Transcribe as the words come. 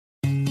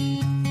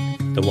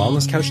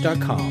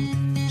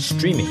thewellnesscouch.com,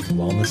 streaming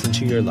wellness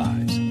into your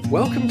lives.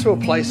 Welcome to a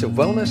place of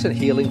wellness and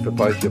healing for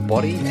both your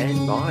body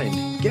and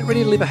mind. Get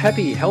ready to live a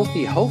happy,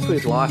 healthy, whole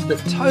food life that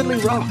totally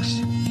rocks.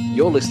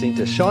 You're listening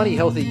to Shiny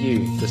Healthy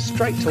You, the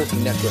straight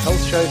talking natural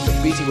health show for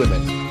busy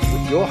women,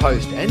 with your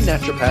host and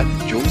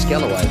naturopath, Jules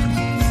Galloway.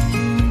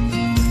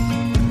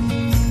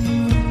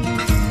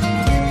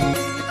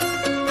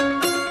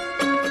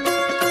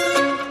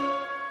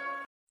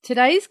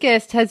 Today's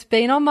guest has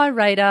been on my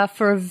radar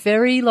for a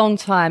very long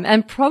time,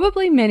 and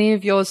probably many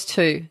of yours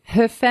too.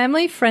 Her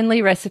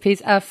family-friendly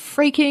recipes are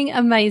freaking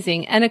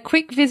amazing, and a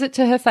quick visit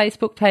to her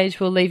Facebook page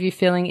will leave you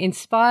feeling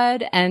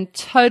inspired and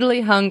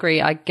totally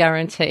hungry, I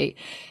guarantee.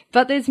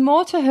 But there's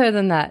more to her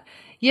than that.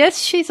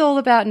 Yes, she's all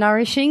about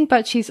nourishing,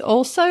 but she's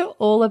also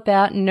all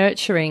about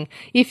nurturing.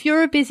 If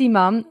you're a busy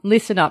mum,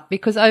 listen up,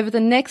 because over the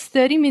next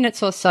 30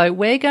 minutes or so,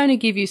 we're going to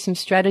give you some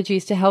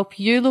strategies to help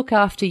you look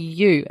after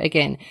you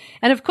again.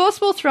 And of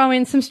course, we'll throw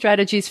in some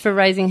strategies for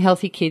raising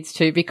healthy kids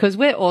too, because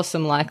we're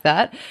awesome like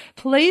that.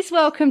 Please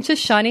welcome to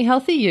Shiny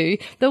Healthy You,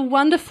 the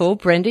wonderful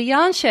Brenda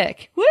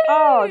Janschek. Woo!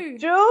 Oh,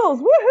 Jules,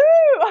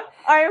 woohoo!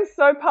 I am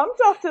so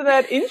pumped after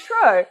that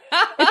intro.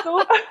 It's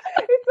always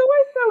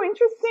so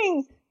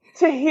interesting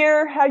to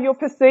hear how you're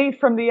perceived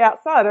from the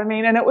outside. I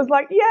mean, and it was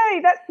like,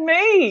 yay, that's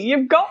me.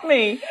 You've got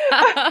me.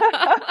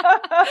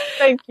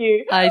 Thank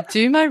you. I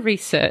do my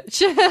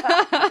research.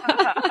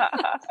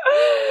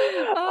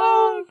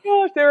 Oh,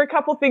 gosh. There are a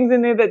couple of things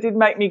in there that did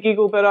make me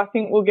giggle, but I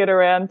think we'll get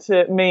around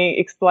to me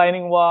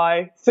explaining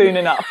why soon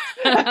enough.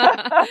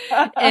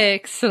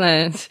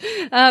 Excellent.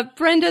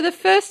 Brenda, the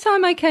first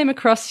time I came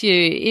across you,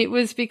 it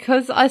was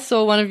because I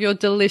saw one of your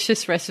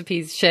delicious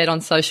recipes shared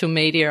on social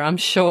media, I'm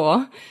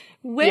sure.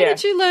 Where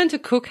did you learn to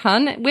cook,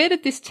 hun? Where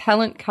did this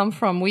talent come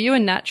from? Were you a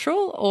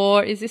natural,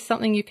 or is this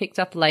something you picked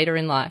up later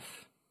in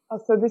life? Oh,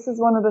 so this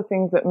is one of the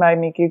things that made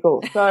me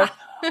giggle. So,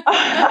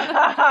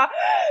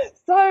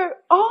 so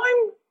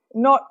I'm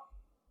not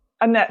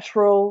a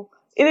natural.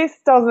 This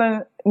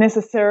doesn't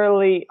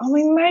necessarily, I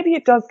mean, maybe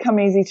it does come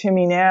easy to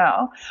me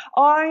now.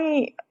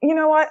 I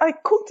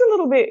cooked a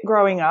little bit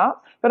growing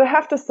up, but I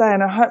have to say,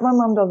 and I hope my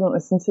mum doesn't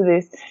listen to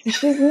this,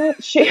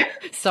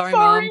 Sorry,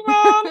 Mum.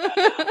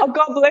 Oh,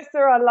 God bless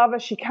her. I love her.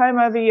 She came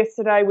over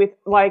yesterday with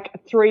like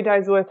 3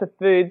 days worth of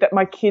food that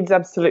my kids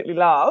absolutely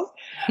love.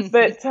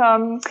 But,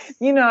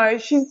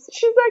 she's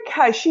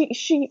okay.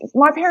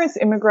 My parents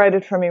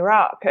immigrated from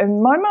Iraq,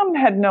 and my mum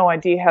had no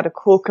idea how to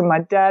cook, and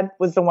my dad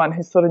was the one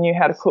who sort of knew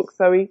how to cook.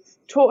 So he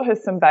taught her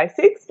some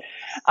basics.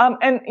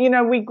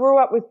 We grew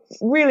up with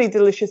really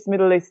delicious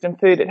Middle Eastern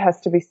food, it has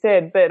to be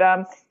said, but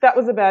that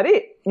was about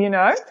it,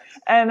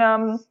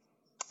 And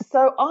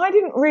so I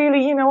didn't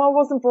really, I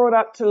wasn't brought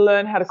up to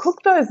learn how to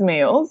cook those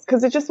meals,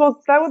 because it just was,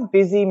 they were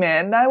busy,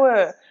 man.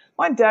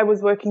 My dad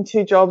was working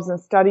 2 jobs and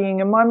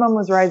studying, and my mum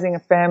was raising a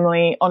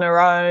family on her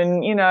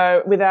own,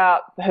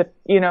 without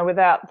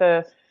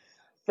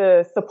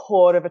the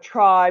support of a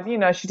tribe.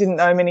 She didn't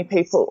know many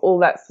people, all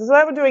that. So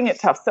they were doing it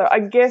tough. So I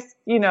guess,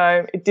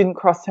 it didn't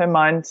cross her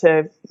mind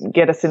to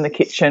get us in the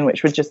kitchen,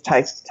 which would just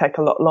take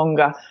a lot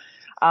longer,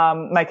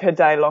 make her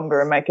day longer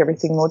and make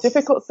everything more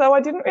difficult. So I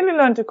didn't really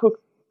learn to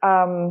cook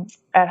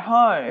at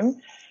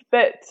home.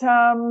 But,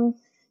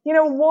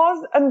 it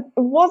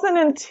wasn't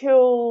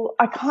until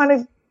I kind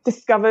of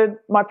discovered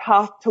my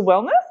path to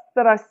wellness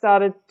that I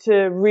started to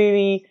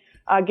really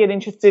get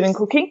interested in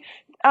cooking.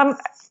 And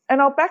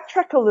I'll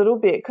backtrack a little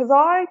bit, because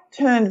I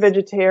turned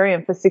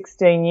vegetarian for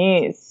 16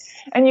 years,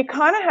 and you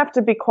kind of have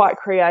to be quite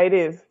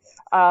creative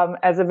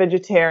as a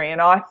vegetarian,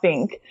 I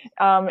think,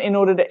 in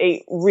order to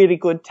eat really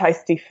good,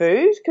 tasty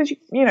food, because,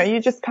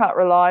 you just can't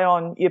rely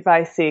on your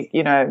basic,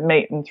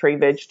 meat and 3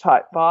 veg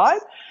type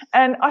vibe.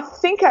 And I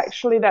think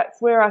actually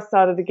that's where I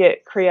started to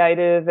get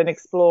creative and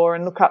explore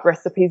and look up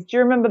recipes. Do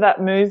you remember that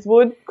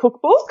Moosewood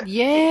cookbook?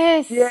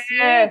 Yes.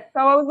 Yeah. So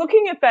I was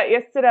looking at that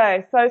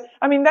yesterday. So,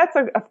 I mean, that's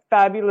a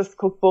fabulous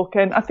cookbook,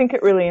 and I think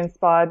it really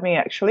inspired me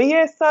actually.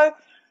 Yeah. So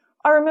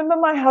I remember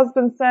my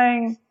husband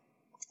saying,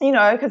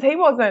 because he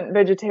wasn't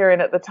vegetarian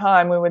at the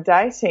time we were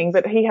dating,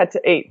 but he had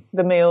to eat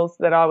the meals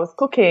that I was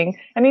cooking,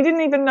 and he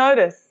didn't even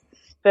notice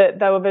that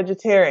they were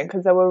vegetarian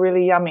because they were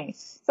really yummy.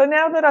 So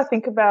now that I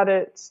think about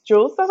it,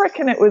 Jules, I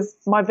reckon it was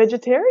my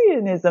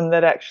vegetarianism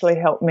that actually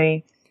helped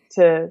me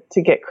to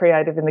get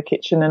creative in the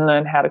kitchen and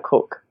learn how to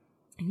cook.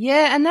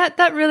 Yeah, and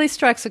that really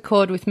strikes a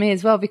chord with me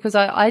as well, because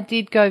I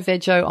did go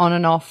veggie on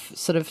and off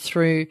sort of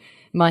through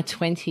my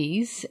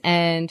 20s,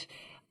 and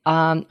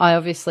I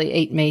obviously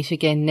eat meat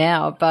again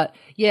now, but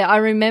yeah, I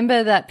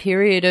remember that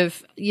period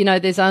of,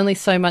 there's only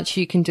so much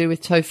you can do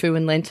with tofu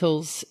and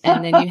lentils,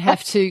 and then you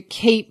have to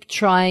keep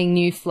trying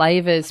new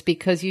flavors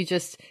because you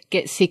just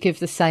get sick of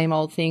the same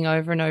old thing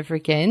over and over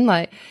again.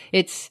 Like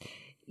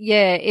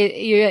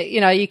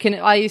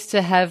I used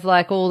to have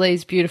like all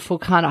these beautiful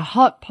kind of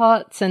hot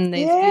pots and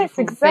these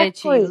beautiful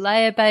veggie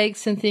layer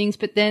bakes and things,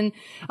 but then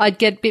I'd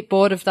get a bit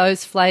bored of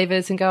those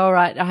flavors and go, all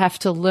right, I have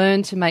to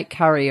learn to make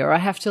curry, or I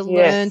have to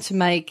learn to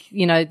make,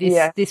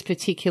 this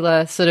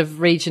particular sort of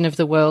region of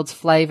the world's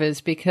flavors,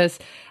 because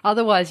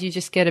otherwise you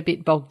just get a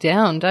bit bogged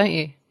down, don't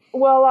you?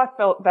 Well, I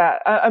felt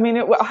that. I mean,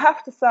 I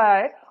have to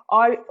say,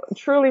 I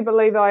truly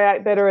believe I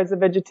ate better as a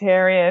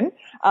vegetarian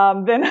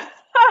than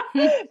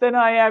than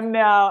I am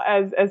now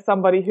as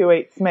somebody who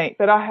eats meat.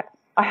 But I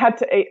had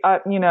to eat.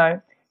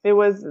 There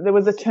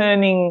was a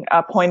turning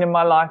point in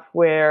my life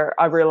where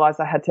I realised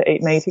I had to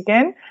eat meat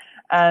again,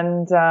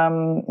 and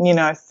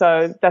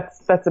so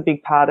that's a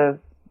big part of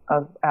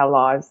our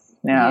lives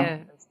now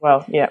as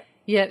well. Yeah.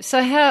 Yeah.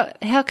 So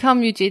how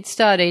come you did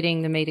start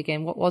eating the meat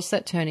again? What was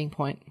that turning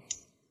point?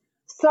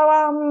 So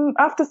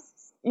after,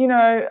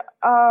 so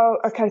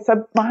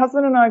my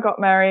husband and I got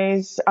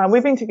married.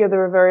 We've been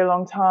together a very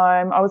long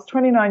time. I was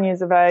 29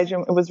 years of age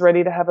and was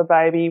ready to have a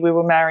baby. We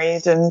were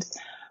married and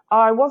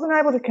I wasn't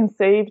able to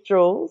conceive,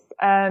 Jules.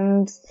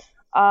 And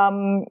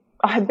I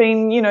had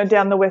been,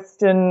 down the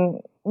Western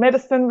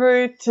medicine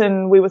route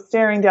and we were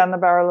staring down the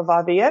barrel of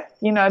IVF,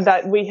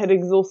 that we had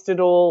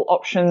exhausted all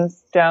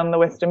options down the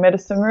Western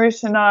medicine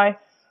route. And I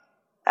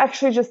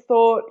actually just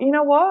thought, you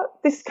know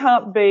what, this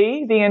can't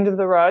be the end of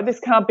the road. This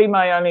can't be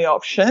my only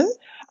option.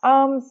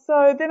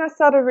 So then I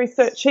started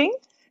researching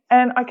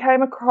and I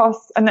came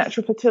across a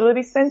natural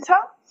fertility centre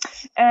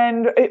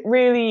and it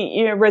really,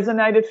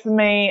 resonated for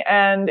me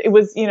and it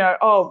was,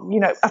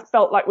 I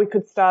felt like we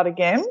could start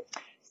again.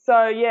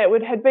 So, yeah,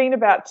 it had been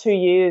about 2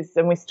 years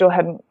and we still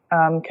hadn't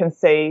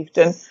conceived.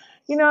 And,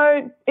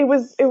 it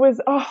was,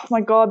 oh,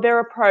 my God, their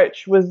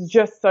approach was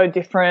just so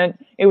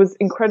different. It was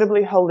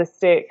incredibly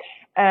holistic.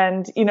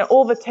 And,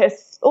 all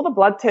the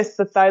blood tests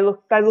that they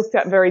looked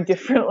at very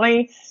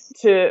differently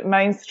to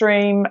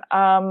mainstream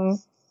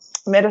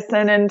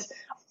medicine. And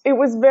it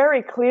was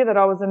very clear that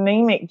I was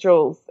anemic,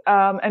 Jules.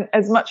 And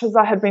as much as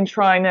I had been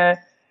trying to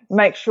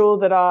make sure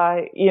that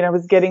I,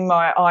 was getting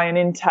my iron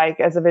intake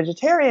as a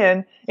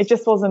vegetarian, it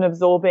just wasn't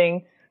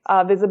absorbing.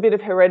 There's a bit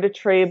of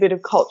hereditary, a bit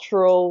of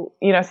cultural,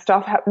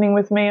 stuff happening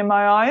with me and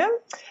my iron.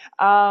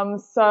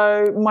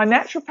 So my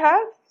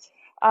naturopath,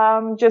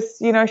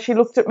 she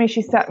looked at me,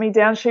 she sat me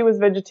down. She was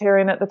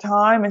vegetarian at the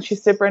time and she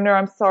said, Brenda,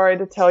 I'm sorry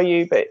to tell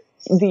you, but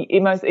the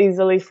most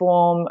easily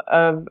form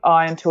of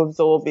iron to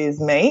absorb is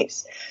meat.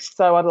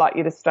 So I'd like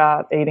you to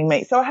start eating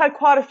meat. So I had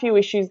quite a few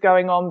issues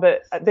going on,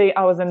 but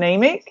I was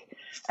anemic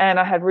and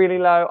I had really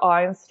low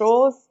iron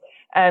stores.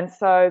 And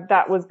so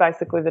that was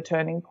basically the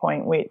turning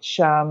point, which,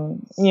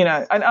 and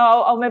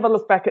I'll never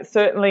look back. It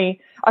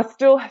certainly, I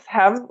still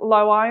have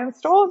low iron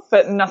stores,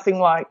 but nothing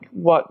like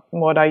what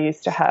I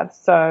used to have.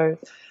 So,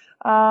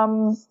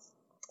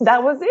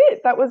 that was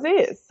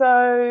it.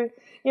 So,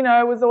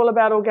 it was all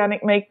about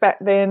organic meat back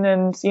then.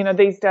 And,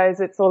 these days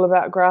it's all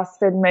about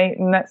grass-fed meat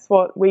and that's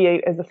what we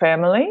eat as a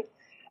family.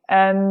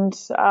 And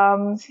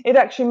it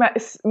actually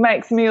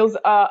makes meals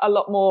a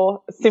lot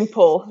more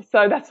simple.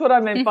 So that's what I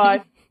meant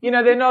by,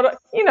 they're not,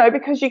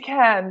 because you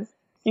can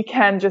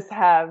just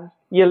have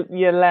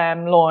your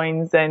lamb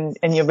loins and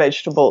your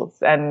vegetables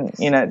and,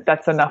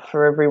 that's enough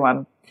for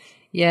everyone.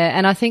 Yeah.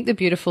 And I think the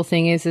beautiful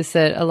thing is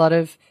that a lot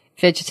of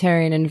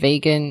vegetarian and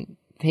vegan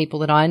people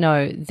that I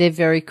know, they're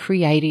very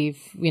creative,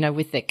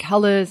 with their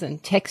colours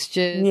and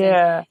textures.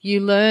 Yeah. And you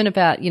learn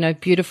about,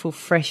 beautiful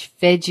fresh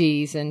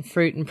veggies and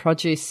fruit and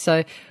produce.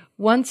 So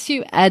once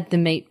you add the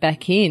meat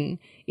back in,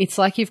 it's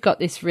like you've got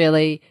this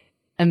really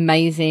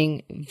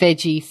amazing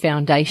veggie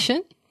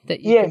foundation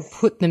that you can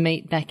put the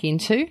meat back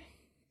into.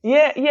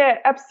 Yeah,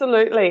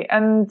 absolutely.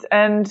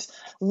 And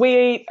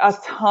we eat a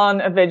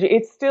ton of veggie.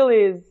 It still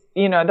is,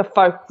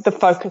 the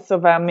focus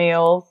of our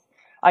meals,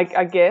 I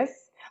guess.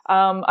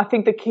 I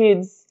think the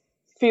kids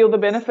feel the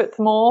benefits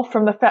more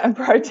from the fat and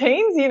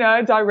proteins,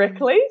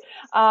 directly,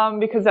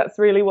 because that's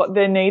really what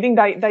they're needing.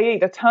 They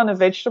eat a ton of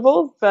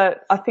vegetables,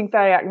 but I think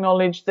they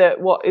acknowledge that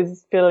what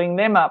is filling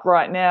them up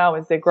right now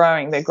as they're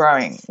growing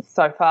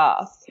so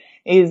fast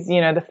is,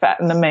 the fat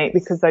and the meat,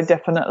 because they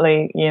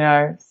definitely,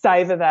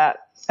 savor that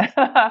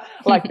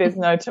like there's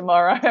no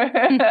tomorrow.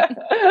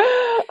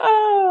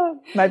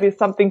 Maybe it's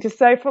something to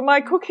say for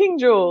my cooking,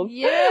 Jules.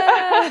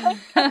 Yeah.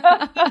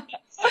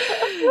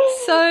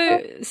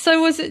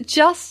 So was it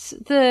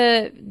just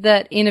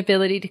that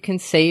inability to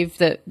conceive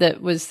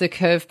that was the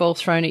curveball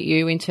thrown at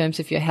you in terms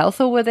of your health,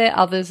 or were there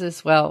others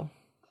as well?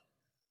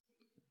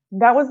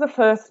 That was the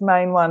first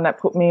main one that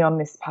put me on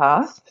this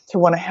path to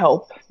want to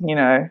help,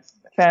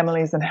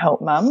 families and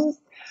help mums.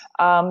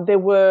 There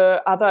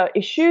were other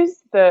issues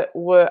that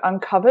were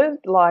uncovered,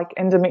 like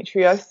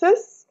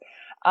endometriosis.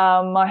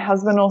 My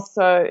husband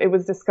also, it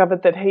was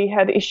discovered that he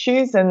had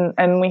issues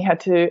and we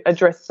had to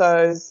address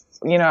those,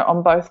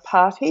 on both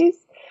parties.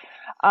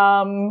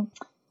 Once,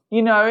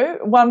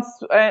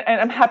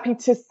 and I'm happy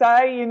to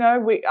say,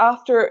 we,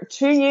 after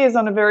 2 years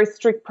on a very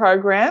strict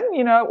program,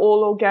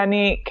 all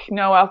organic,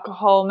 no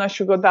alcohol, no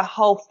sugar, the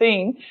whole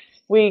thing,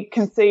 we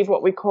conceived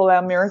what we call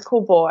our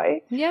miracle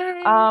boy.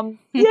 Yay.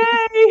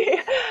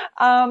 Yay.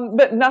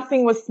 But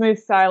nothing was smooth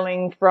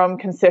sailing from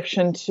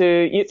conception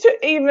to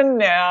even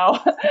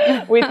now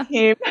with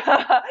him.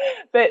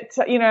 But,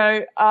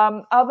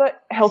 other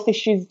health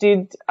issues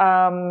did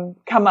come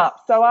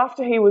up. So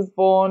after he was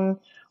born,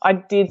 I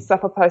did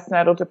suffer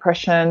postnatal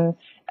depression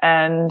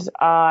and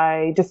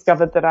I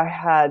discovered that I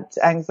had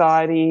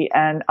anxiety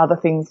and other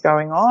things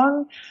going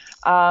on.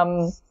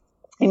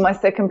 In my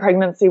second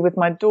pregnancy with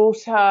my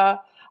daughter,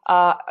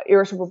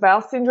 irritable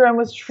bowel syndrome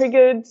was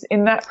triggered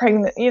in that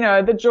pregnancy.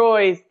 The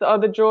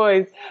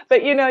joys.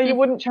 But, you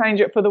wouldn't change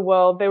it for the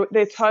world.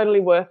 They're totally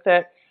worth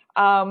it.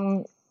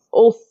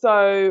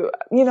 Also,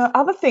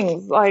 other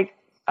things like,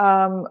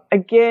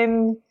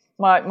 again,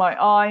 my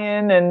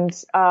iron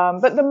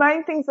but the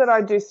main things that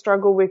I do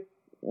struggle with,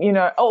 I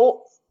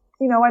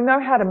know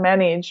how to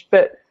manage,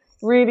 but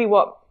really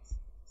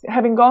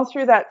having gone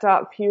through that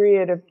dark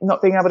period of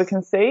not being able to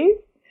conceive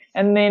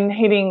and then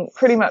hitting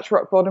pretty much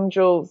rock bottom,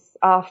 Jules,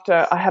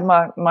 after I had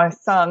my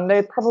son,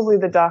 they're probably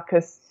the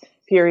darkest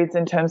periods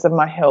in terms of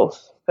my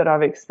health that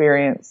I've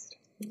experienced.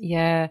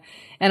 Yeah.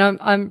 And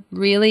I'm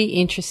really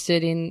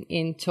interested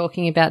in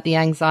talking about the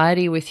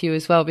anxiety with you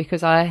as well,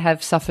 because I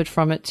have suffered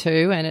from it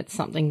too, and it's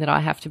something that I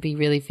have to be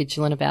really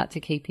vigilant about to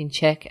keep in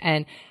check.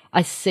 And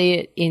I see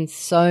it in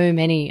so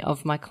many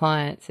of my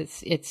clients.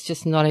 It's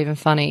just not even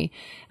funny.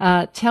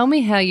 Tell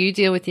me how you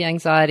deal with the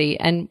anxiety,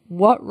 and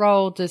what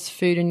role does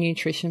food and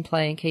nutrition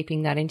play in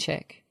keeping that in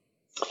check?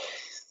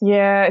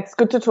 Yeah, it's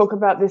good to talk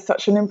about this,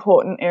 such an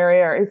important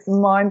area. It's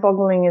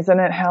mind-boggling, isn't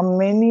it, how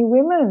many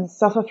women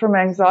suffer from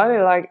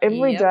anxiety? Like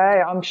every day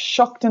I'm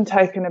shocked and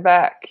taken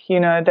aback,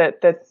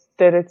 that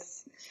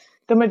it's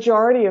the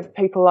majority of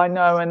people I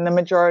know and the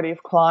majority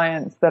of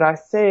clients that I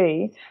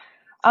see.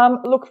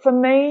 Look, for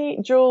me,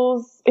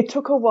 Jules, it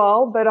took a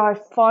while, but I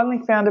finally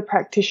found a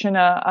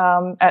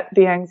practitioner at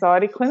the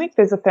anxiety clinic.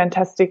 There's a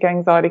fantastic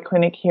anxiety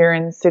clinic here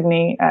in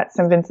Sydney at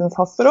St Vincent's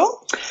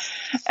Hospital,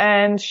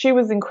 and she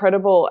was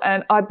incredible.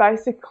 And I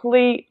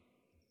basically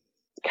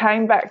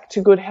came back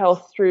to good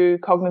health through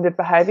cognitive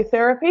behaviour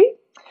therapy,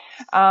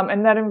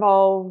 and that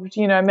involved,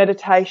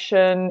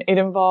 meditation. It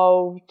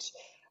involved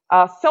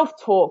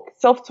self-talk.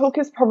 Self-talk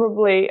is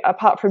probably,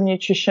 apart from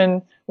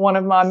nutrition, one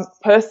of my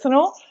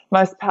personal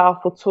most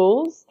powerful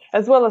tools,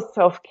 as well as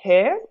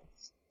self-care.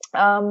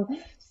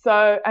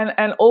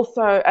 And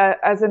also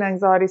as an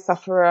anxiety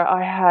sufferer,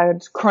 I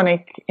had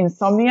chronic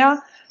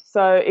insomnia.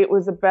 So it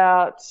was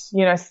about,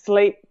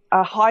 sleep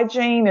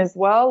hygiene as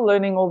well,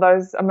 learning all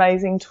those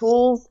amazing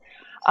tools.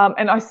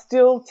 And I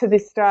still, to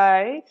this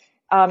day,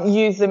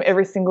 use them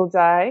every single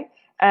day.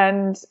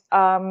 And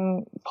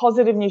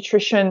positive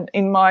nutrition,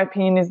 in my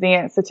opinion, is the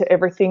answer to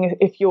everything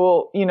if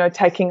you're,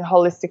 taking a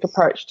holistic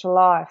approach to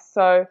life.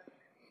 So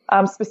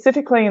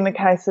specifically in the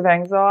case of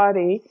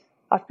anxiety,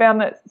 I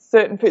found that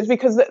certain foods,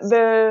 because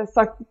the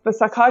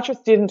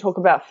psychiatrist didn't talk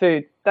about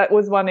food. That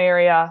was one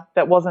area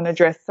that wasn't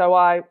addressed. So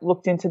I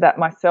looked into that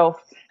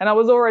myself, and I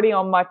was already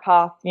on my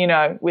path,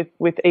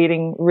 with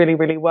eating really,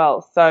 really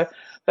well. So,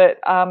 but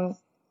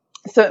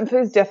certain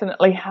foods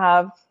definitely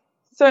have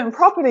certain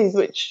properties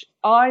which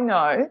I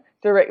know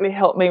directly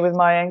help me with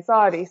my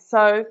anxiety.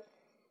 So,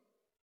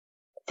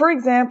 for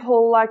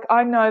example, like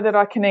I know that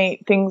I can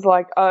eat things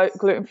like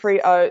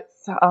gluten-free oats,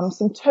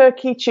 some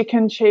turkey,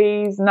 chicken,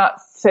 cheese,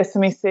 nuts,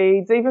 sesame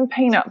seeds, even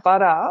peanut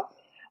butter,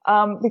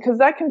 because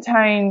they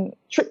contain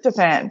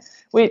tryptophan,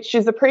 which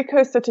is a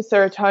precursor to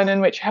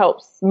serotonin, which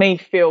helps me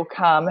feel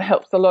calm. It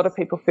helps a lot of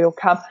people feel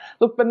calm.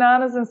 Look,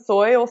 bananas and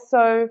soy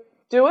also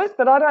do it,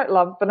 but I don't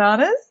love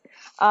bananas.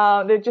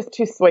 They're just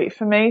too sweet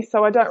for me,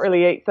 so I don't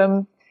really eat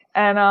them.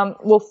 And,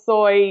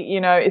 soy,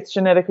 it's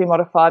genetically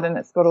modified and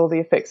it's got all the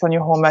effects on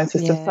your hormone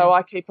system. Yeah. So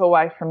I keep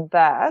away from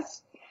that.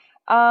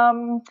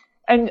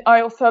 And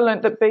I also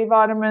learned that B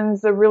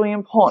vitamins are really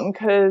important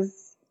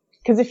because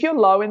if you're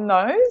low in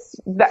those,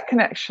 that can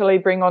actually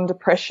bring on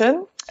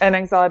depression, and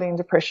anxiety and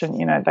depression,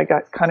 they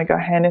kind of go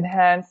hand in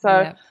hand.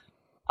 So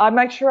I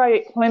make sure I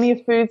eat plenty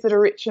of foods that are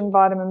rich in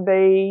vitamin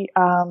B,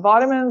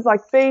 vitamins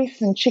like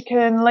beef and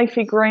chicken,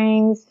 leafy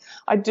greens.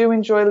 I do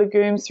enjoy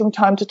legumes from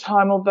time to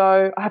time,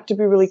 although I have to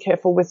be really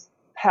careful with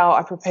how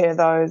I prepare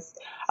those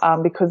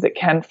because it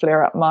can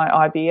flare up my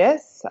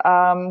IBS.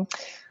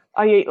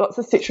 I eat lots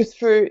of citrus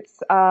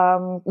fruits,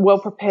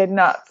 well-prepared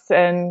nuts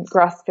and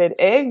grass-fed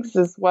eggs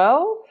as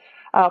well,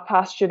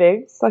 pastured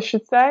eggs, I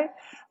should say.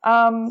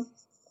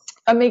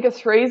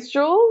 Omega-3s,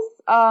 Jules,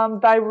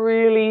 they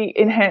really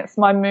enhance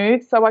my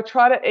mood. So I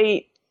try to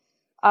eat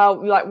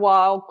like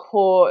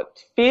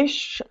wild-caught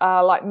fish,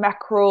 like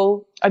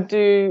mackerel. I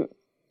do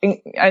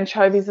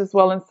anchovies as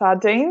well and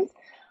sardines.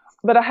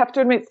 But I have to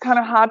admit, it's kind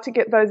of hard to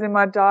get those in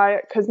my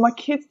diet because my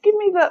kids give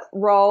me the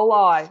roll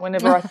eye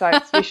whenever I say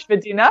it's fish for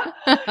dinner.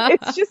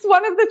 It's just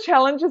one of the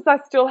challenges I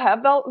still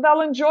have.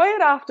 They'll enjoy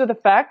it after the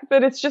fact,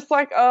 but it's just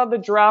like,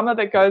 the drama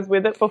that goes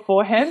with it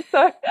beforehand.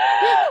 So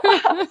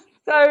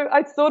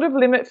I sort of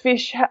limit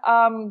fish,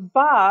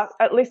 but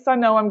at least I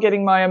know I'm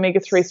getting my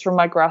omega-3s from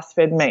my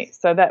grass-fed meat.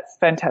 So that's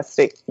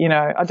fantastic.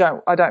 I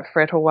don't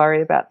fret or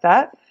worry about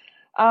that.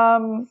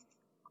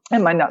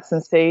 And my nuts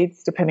and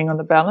seeds, depending on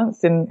the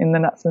balance in the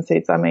nuts and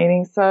seeds I'm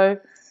eating. So,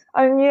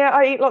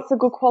 I eat lots of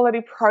good quality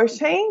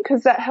protein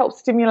because that helps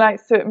stimulate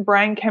certain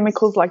brain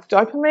chemicals like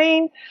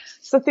dopamine.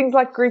 So things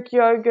like Greek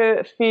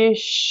yogurt,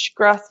 fish,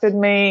 grass-fed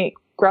meat,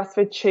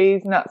 grass-fed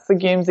cheese, nuts,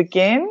 legumes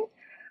again.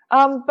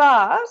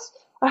 But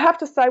I have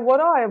to say what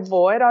I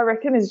avoid, I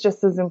reckon, is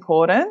just as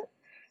important.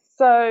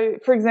 So,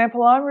 for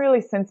example, I'm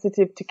really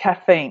sensitive to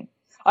caffeine.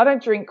 I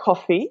don't drink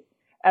coffee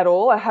at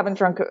all. I haven't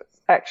drunk it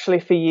actually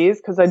for years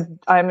because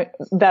I'm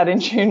that in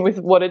tune with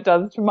what it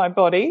does to my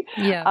body.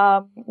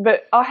 Yeah.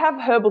 But I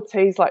have herbal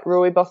teas like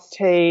rooibos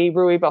tea,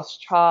 rooibos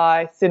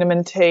chai,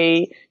 cinnamon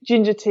tea,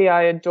 ginger tea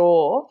I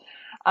adore.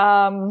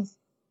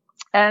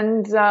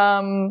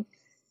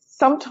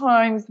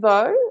 Sometimes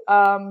though,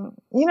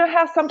 you know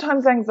how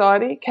sometimes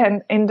anxiety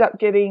can end up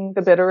getting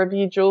the better of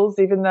you, Jules,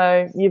 even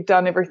though you've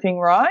done everything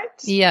right?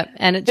 Yep,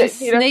 and it just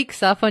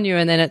sneaks up on you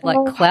and then it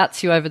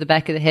clouts you over the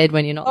back of the head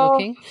when you're not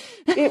looking.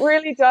 It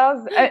really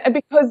does,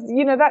 because,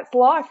 you know, that's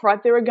life,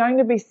 right? There are going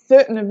to be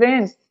certain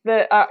events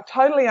that are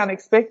totally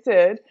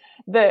unexpected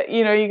that,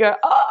 you know, you go,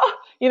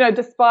 you know,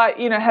 despite,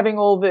 you know, having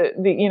all the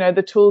you know,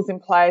 the tools in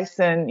place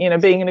and, you know,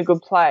 being in a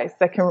good place,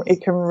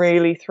 it can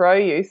really throw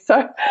you.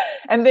 So,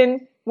 and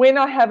then when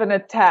I have an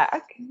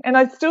attack, and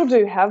I still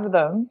do have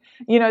them,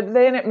 you know,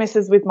 then it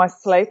messes with my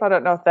sleep. I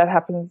don't know if that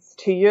happens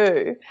to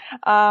you.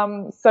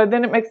 So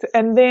then it makes,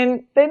 and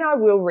then I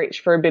will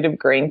reach for a bit of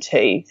green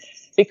tea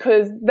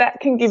because that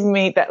can give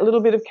me that little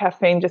bit of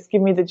caffeine, just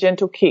give me the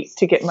gentle kick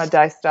to get my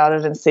day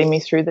started and see me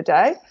through the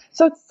day.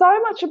 So it's so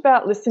much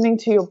about listening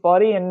to your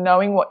body and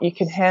knowing what you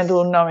can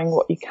handle, knowing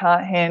what you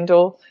can't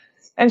handle.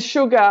 And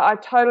sugar, I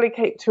totally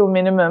keep to a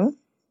minimum.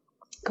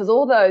 Because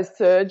all those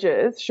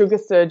surges, sugar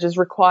surges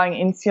requiring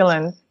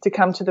insulin to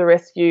come to the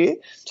rescue,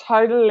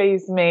 totally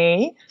leaves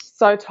me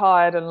so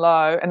tired and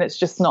low, and it's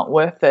just not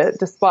worth it,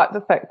 despite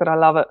the fact that I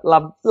love it,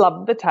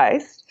 love the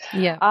taste.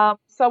 Yeah.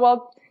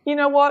 So you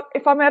know what,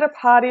 if I'm at a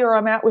party or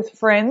I'm out with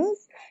friends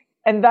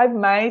and they've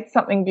made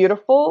something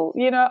beautiful,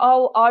 you know,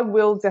 I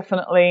will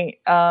definitely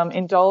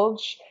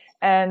indulge,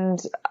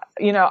 and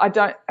you know, I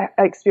don't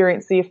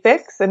experience the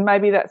effects, and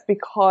maybe that's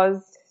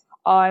because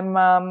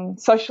I'm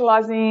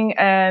socializing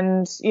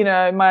and, you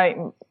know, my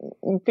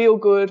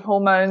feel-good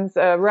hormones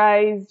are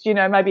raised, you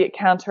know, maybe it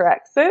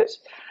counteracts it.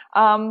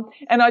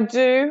 And I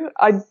do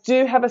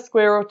have a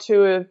square or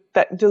two of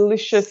that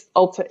delicious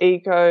Alter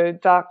Ego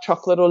dark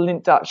chocolate or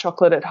Lindt dark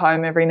chocolate at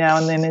home every now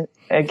and then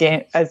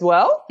again as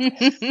well.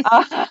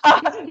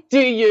 Do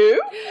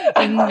you?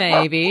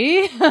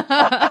 Maybe.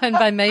 And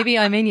by maybe,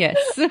 I mean yes.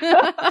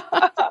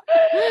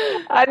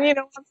 And, you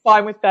know, I'm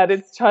fine with that.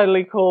 It's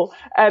totally cool.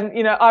 And,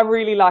 you know, I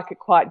really like it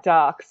quite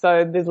dark,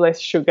 so there's less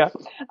sugar.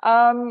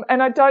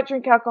 And I don't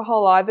drink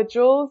alcohol either,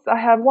 Jules. I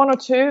have one or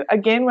two,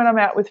 again, when I'm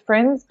out with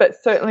friends, but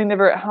certainly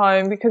never at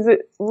home because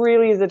it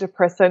really is a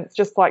depressant,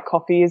 just like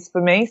coffee is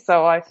for me.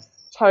 So I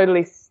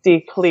totally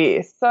steer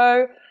clear.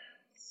 So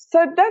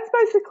that's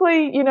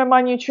basically, you know,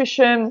 my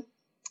nutrition,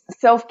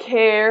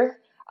 self-care,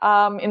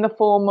 in the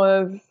form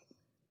of,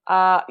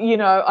 you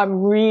know,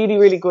 I'm really,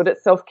 really good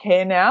at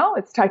self-care now.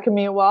 It's taken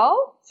me a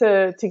while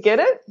to get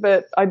it,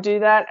 but I do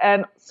that.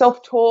 And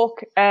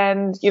self-talk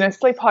and, you know,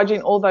 sleep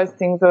hygiene, all those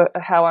things are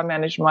how I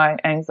manage my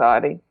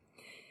anxiety.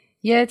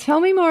 Yeah, tell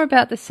me more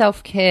about the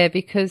self-care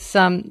because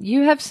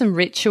you have some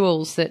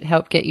rituals that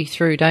help get you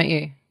through, don't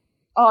you?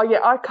 Oh, yeah,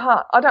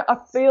 I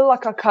feel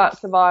like I can't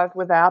survive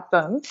without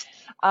them.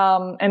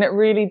 And it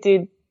really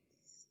did.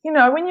 You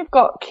know, when you've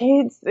got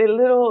kids, they're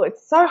little,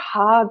 it's so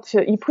hard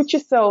you put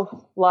yourself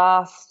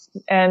last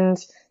and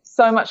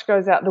so much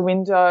goes out the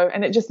window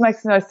and it just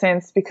makes no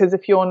sense because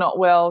if you're not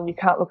well, you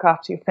can't look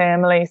after your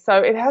family. So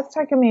it has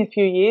taken me a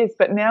few years,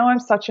 but now I'm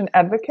such an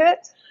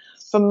advocate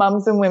for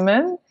mums and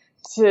women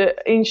to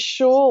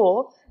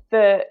ensure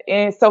that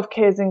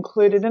self-care is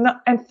included.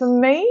 And for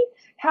me,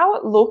 how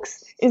it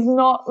looks is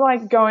not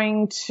like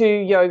going to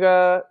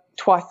yoga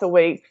twice a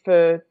week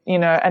for, you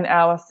know, an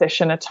hour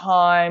session a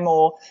time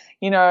or,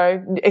 you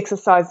know,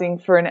 exercising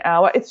for an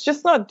hour. It's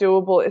just not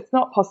doable. It's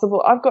not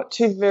possible. I've got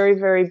two very,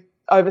 very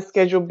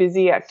overscheduled,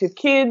 busy, active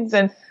kids,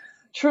 and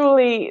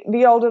truly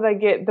the older they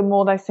get, the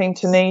more they seem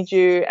to need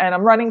you. And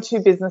I'm running two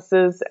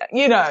businesses.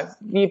 You know,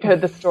 you've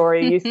heard the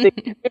story. You see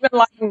women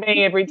like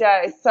me every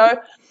day. So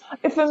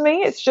for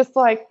me, it's just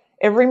like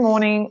every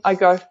morning I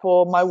go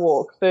for my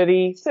walk,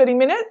 30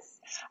 minutes.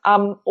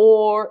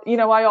 Or, you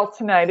know, I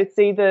alternate. It's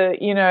either,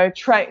 you know,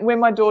 when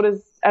my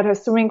daughter's at her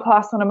swimming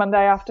class on a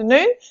Monday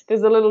afternoon,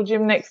 there's a little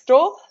gym next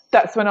door.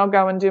 That's when I'll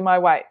go and do my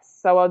weights.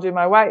 So I'll do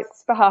my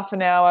weights for half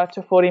an hour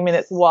to 40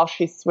 minutes while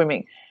she's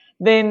swimming.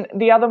 Then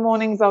the other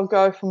mornings I'll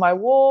go for my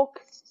walk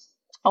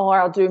or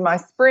I'll do my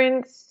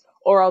sprints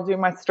or I'll do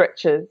my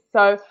stretches.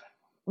 So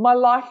my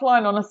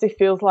lifeline honestly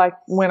feels like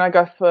when I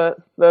go for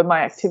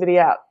my activity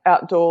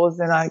outdoors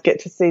and I get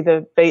to see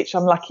the beach.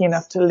 I'm lucky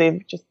enough to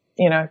live just,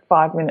 you know,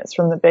 5 minutes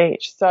from the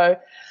beach. So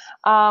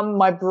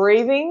my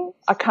breathing,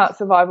 I can't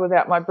survive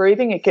without my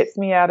breathing. It gets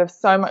me out of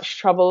so much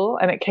trouble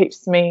and it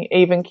keeps me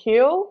even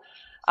keel.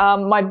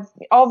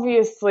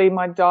 Obviously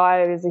my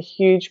diet is a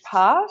huge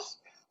part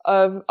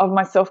of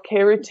my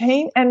self-care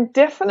routine and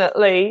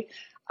definitely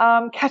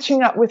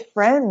catching up with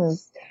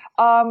friends.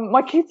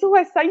 My kids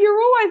always say,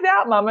 you're always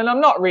out, Mum, and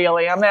I'm not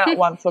really. I'm out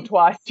once or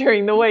twice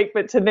during the week,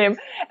 but to them.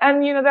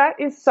 And, you know, that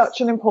is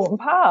such an important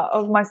part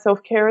of my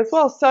self-care as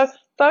well. So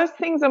Those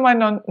things are my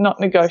not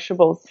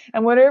negotiables.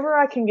 And whatever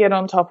I can get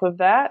on top of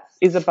that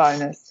is a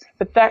bonus.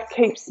 But that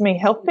keeps me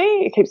healthy.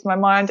 It keeps my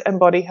mind and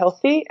body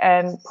healthy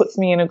and puts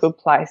me in a good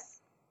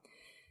place.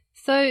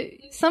 So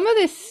some of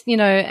this,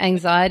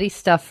 anxiety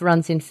stuff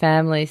runs in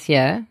families,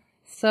 yeah?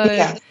 So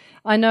Yeah.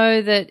 I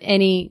know that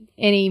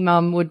any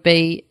mum would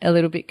be a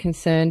little bit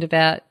concerned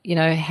about,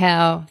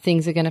 how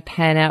things are going to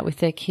pan out with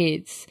their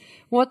kids.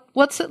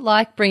 What's it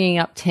like bringing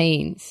up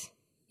teens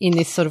in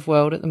this sort of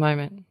world at the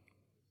moment?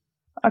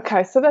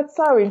 Okay, so that's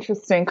so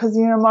interesting because,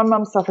 my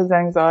mum suffers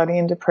anxiety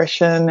and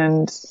depression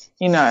and,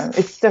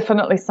 it's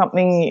definitely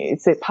something,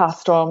 it's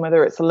passed on,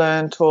 whether it's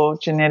learnt or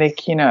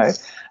genetic,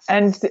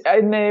 and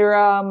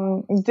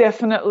there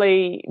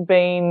definitely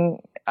been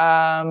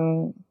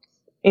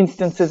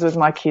instances with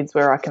my kids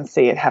where I can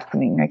see it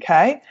happening,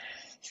 okay?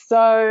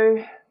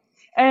 So,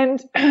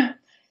 and the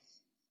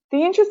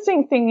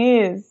interesting thing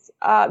is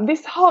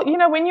this whole,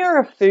 when you're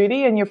a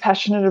foodie and you're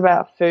passionate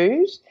about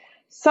food,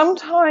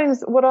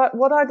 sometimes what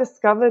I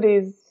discovered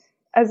is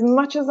as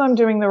much as I'm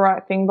doing the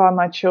right thing by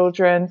my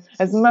children,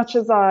 as much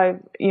as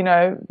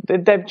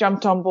they've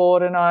jumped on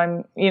board and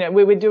I'm,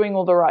 we're doing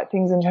all the right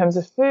things in terms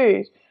of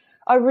food,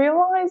 I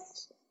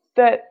realized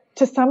that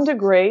to some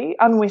degree,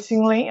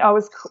 unwittingly, I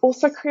was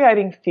also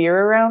creating fear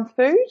around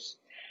food,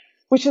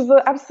 which is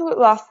the absolute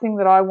last thing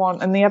that I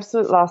want and the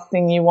absolute last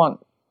thing you want,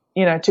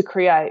 to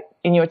create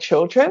in your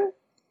children.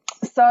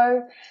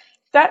 So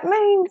that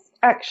means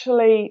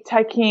actually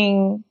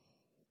taking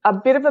a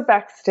bit of a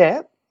back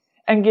step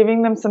and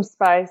giving them some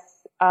space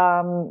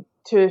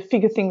to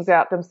figure things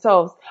out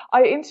themselves.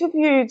 I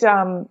interviewed,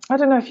 I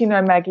don't know if you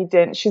know Maggie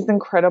Dent. She's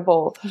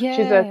incredible.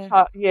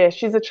 Yeah.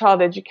 She's a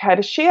child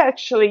educator. She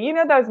actually,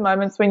 those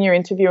moments when you're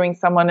interviewing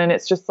someone and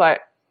it's just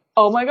like,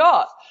 oh my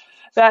God,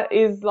 that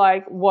is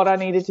like what I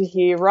needed to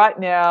hear right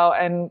now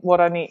and what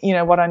I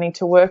need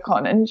to work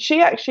on. And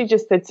she actually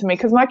just said to me,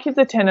 because my kids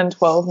are 10 and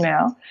 12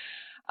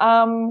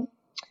 now,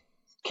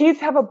 kids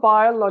have a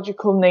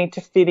biological need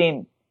to fit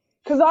in.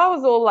 Because I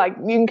was all like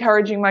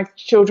encouraging my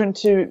children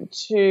to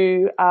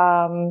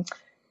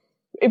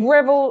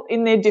revel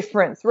in their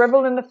difference,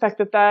 revel in the fact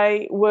that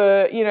they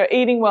were,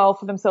 eating well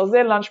for themselves.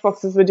 Their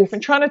lunchboxes were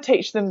different, trying to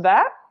teach them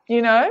that,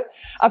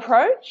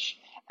 approach.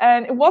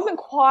 And it wasn't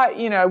quite,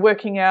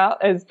 working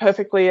out as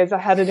perfectly as I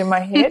had it in my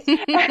head.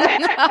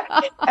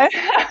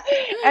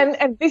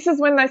 and this is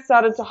when they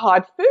started to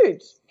hide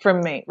food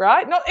from me,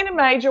 right? Not in a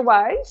major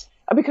way.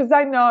 Because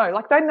they know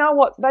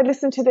they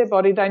listen to their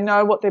body, they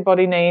know what their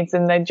body needs,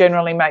 and they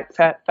generally make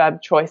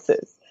fab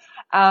choices.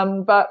 So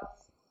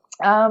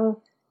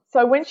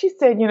when she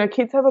said,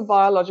 kids have a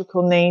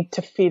biological need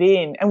to fit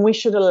in and we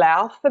should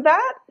allow for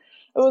that,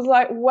 it was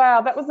like, wow,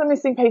 that was the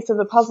missing piece of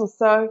the puzzle.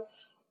 So,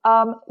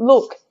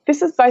 look,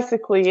 this is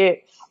basically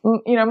it.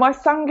 My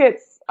son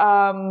gets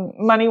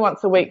money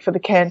once a week for the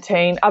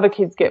canteen. Other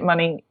kids get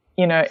money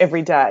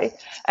every day.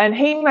 And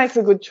he makes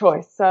a good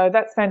choice. So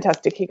that's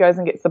fantastic. He goes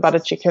and gets the butter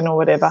chicken or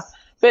whatever.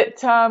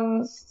 But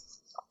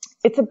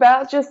it's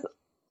about just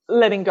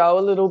letting go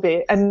a little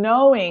bit and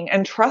knowing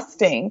and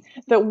trusting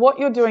that what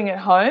you're doing at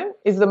home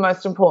is the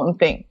most important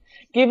thing.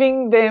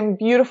 Giving them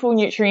beautiful,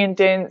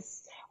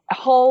 nutrient-dense,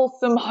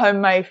 wholesome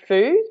homemade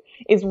food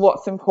is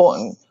what's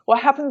important.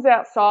 What happens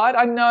outside,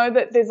 I know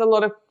that there's a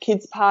lot of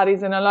kids'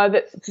 parties and I know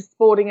that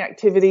sporting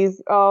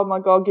activities, oh my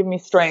God, give me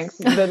strength.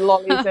 The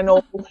lollies and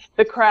all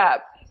the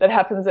crap that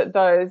happens at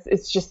those,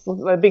 it's just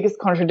the biggest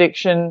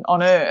contradiction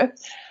on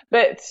earth.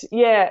 But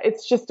yeah,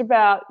 it's just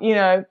about,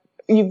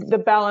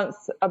 the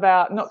balance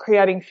about not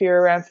creating fear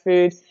around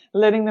food,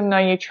 letting them know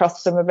you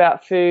trust them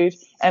about food,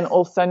 and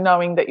also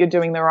knowing that you're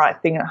doing the right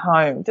thing at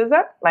home. Does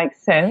that make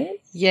sense?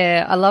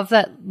 Yeah, I love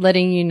that,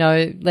 letting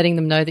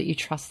them know that you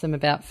trust them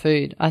about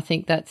food. I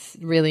think that's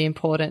really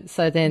important.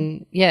 So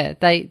then, yeah,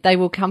 they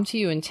will come to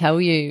you and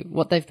tell you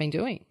what they've been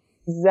doing.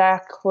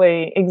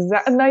 Exactly.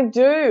 And they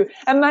do.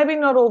 And maybe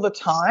not all the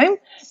time,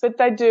 but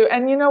they do.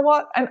 And you know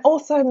what? And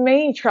also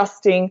me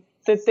trusting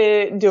that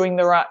they're doing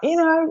the right,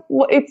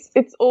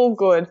 it's all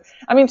good.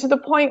 I mean, to the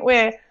point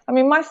where,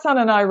 my son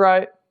and I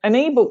wrote an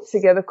ebook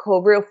together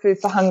called Real Food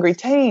for Hungry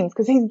Teens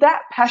because he's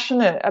that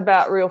passionate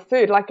about real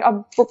food. Like,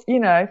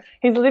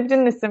 he's lived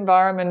in this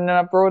environment and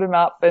I brought him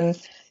up and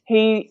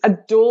he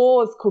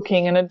adores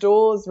cooking and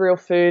adores real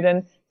food,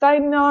 and they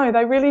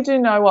really do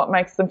know what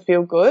makes them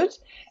feel good.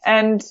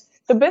 And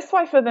the best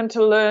way for them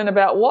to learn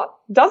about what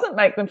doesn't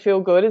make them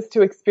feel good is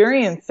to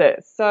experience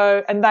it.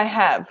 So, and they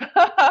have.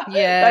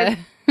 Yeah.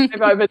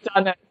 They've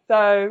overdone it.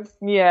 So,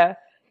 yeah.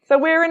 So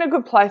we're in a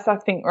good place, I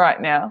think, right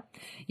now.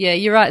 Yeah,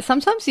 you're right.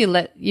 Sometimes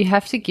you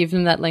have to give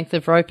them that length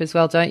of rope as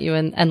well, don't you?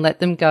 And let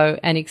them go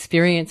and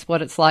experience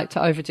what it's like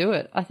to overdo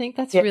it. I think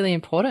that's really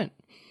important.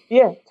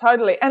 Yeah,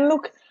 totally. And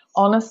look,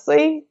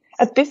 honestly,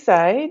 at this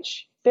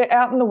age, they're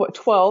out in the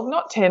 12,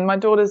 not 10. My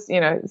daughter's,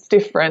 it's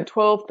different,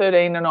 12,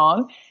 13 and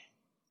on.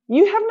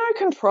 You have no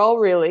control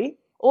really.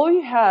 All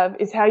you have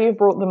is how you've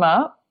brought them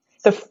up.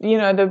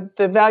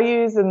 The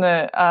values and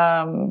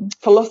the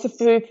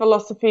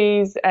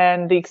philosophies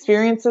and the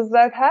experiences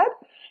they've had.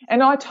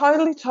 And I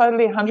totally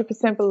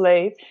 100%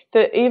 believe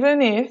that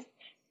even if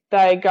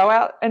they go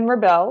out and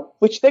rebel,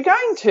 which they're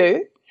going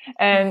to,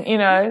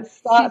 and,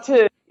 start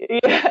to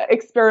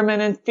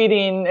experiment and fit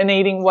in and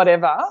eating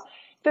whatever,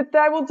 that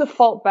they will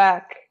default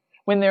back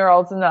when they're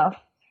old enough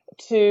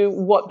to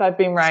what they've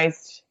been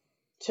raised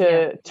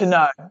to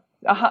know.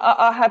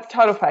 I have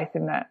total faith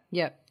in that.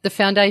 Yeah, the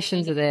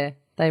foundations are there.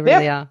 They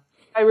really are.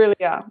 They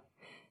really are.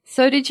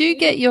 So did you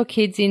get your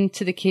kids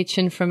into the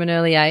kitchen from an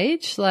early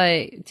age?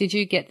 Like, did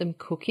you get them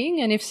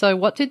cooking? And if so,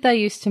 what did they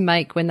used to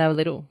make when they were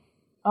little?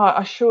 Oh,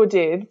 I sure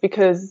did,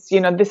 because,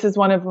 this is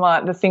one of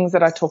the things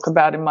that I talk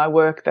about in my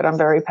work that I'm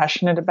very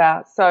passionate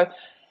about. So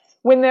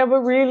when they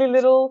were really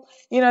little,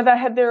 they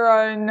had their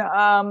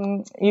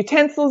own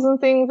utensils and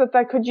things that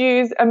they could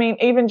use. I mean,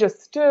 even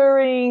just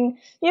stirring,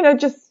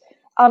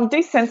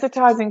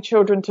 desensitizing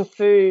children to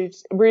food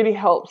really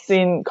helps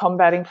in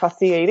combating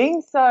fussy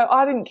eating. So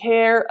I didn't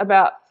care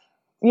about,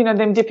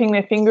 them dipping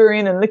their finger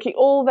in and licking,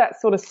 all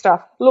that sort of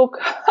stuff. Look,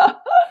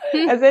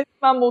 as any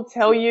mum will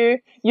tell you,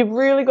 you've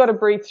really got to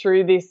breathe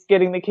through this,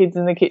 getting the kids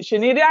in the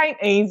kitchen. It ain't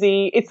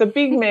easy. It's a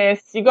big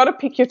mess. You got to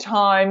pick your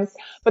times,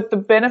 but the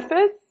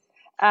benefits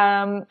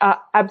are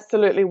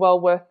absolutely well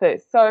worth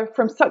it. So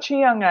from such a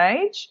young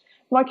age,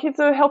 my kids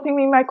are helping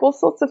me make all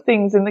sorts of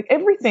things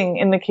everything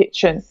in the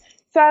kitchen.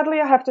 Sadly,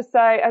 I have to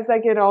say, as they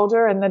get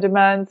older and the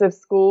demands of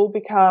school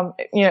become,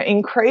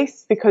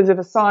 increase because of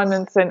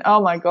assignments and,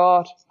 oh my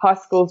God, high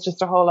school's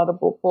just a whole other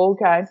ball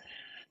game.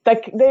 They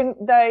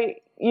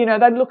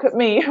look at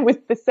me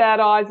with the sad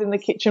eyes in the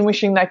kitchen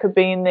wishing they could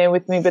be in there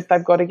with me, but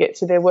they've got to get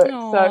to their work.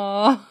 Aww.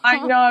 So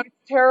I know it's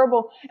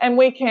terrible. And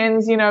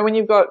weekends, when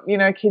you've got,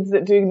 kids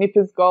that do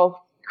nippers, golf,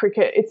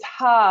 cricket, it's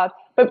hard.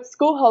 But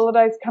school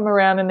holidays come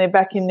around and they're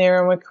back in there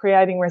and we're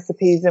creating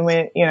recipes and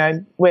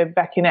we're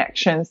back in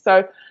action.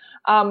 So,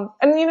 when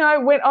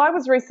I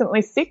was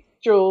recently sick,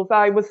 Jules,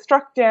 I was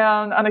struck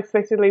down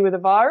unexpectedly with a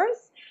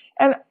virus,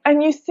 and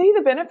you see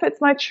the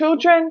benefits. My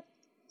children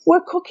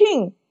were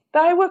cooking.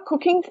 They were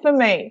cooking for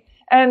me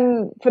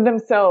and for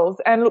themselves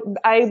and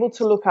able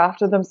to look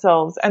after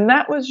themselves. And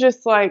that was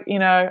just like,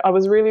 I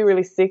was really,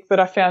 really sick, but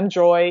I found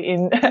joy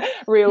in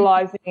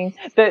realizing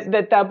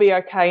that they'll be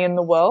okay in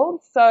the world.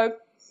 So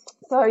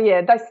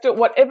yeah, they still,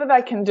 whatever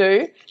they can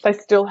do, they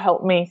still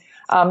help me.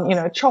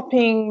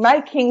 Chopping,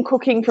 making,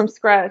 cooking from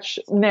scratch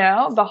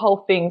now, the whole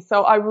thing.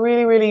 So I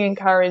really, really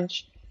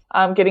encourage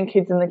getting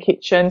kids in the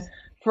kitchen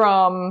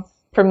from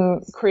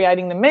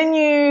creating the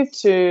menu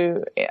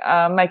to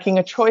making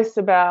a choice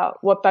about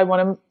what they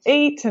want to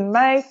eat and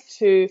make,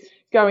 to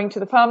going to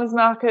the farmer's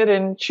market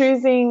and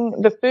choosing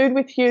the food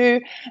with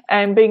you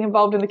and being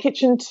involved in the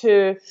kitchen,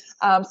 to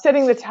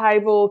setting the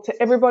table, to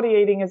everybody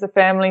eating as a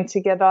family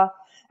together.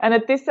 And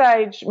at this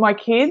age, my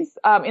kids,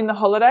 in the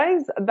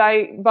holidays,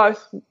 they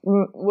both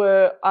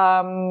were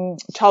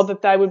told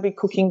that they would be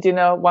cooking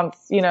dinner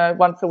once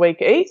a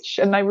week each,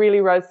 and they really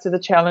rose to the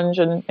challenge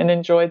and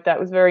enjoyed that. It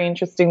was very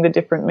interesting, the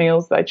different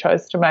meals they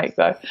chose to make,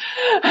 though.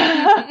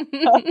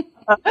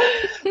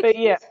 But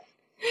yeah,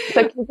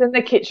 so kids in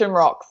the kitchen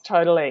rocks,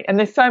 totally. And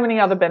there's so many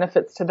other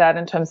benefits to that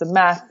in terms of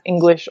math,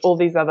 English, all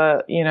these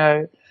other,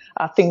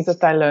 things that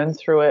they learn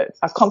through it,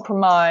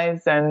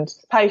 compromise and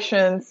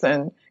patience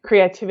and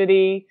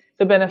creativity.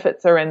 The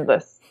benefits are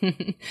endless.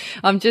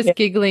 I'm just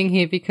giggling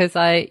here because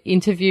I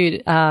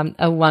interviewed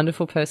a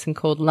wonderful person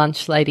called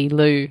Lunch Lady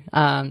Lou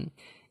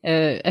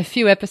a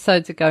few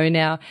episodes ago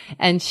now,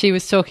 and she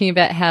was talking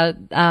about how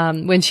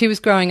when she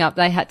was growing up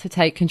they had to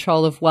take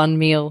control of one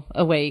meal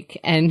a week,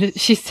 and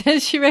she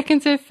says she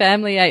reckons her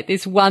family ate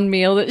this one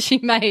meal that she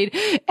made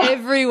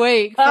every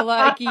week for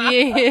like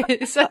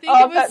years. I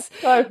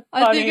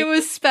think it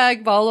was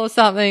spag bowl or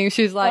something.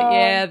 She was like,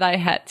 yeah, they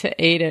had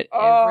to eat it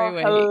every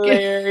week.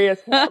 Hilarious.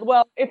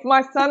 Well, if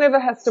my son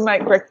ever has to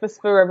make breakfast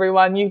for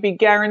everyone, you'd be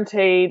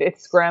guaranteed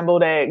it's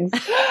scrambled eggs.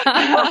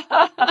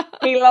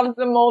 He loves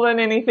them more than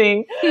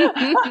anything.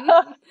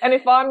 And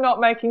if I'm not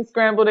making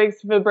scrambled eggs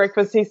for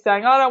breakfast, he's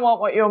saying, I don't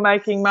want what you're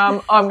making,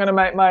 Mum. I'm going to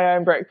make my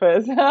own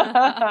breakfast.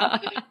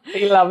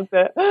 He loves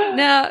it.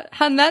 Now,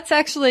 hun, that's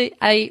actually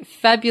a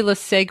fabulous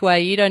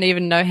segue. You don't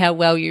even know how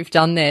well you've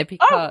done there,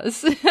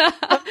 because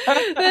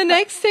the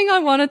next thing I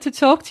wanted to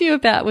talk to you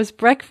about was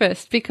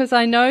breakfast, because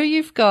I know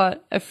you've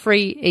got a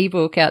free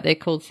ebook out there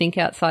called Think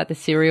Outside the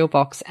Cereal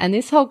Box, and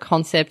this whole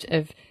concept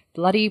of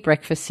bloody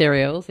breakfast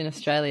cereals in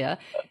Australia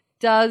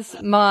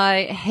does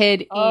my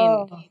head in.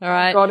 All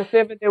right. God, if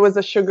ever there was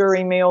a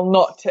sugary meal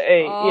not to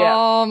eat.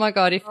 Oh my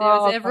God, if there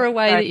was ever a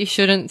way that you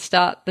shouldn't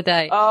start the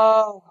day.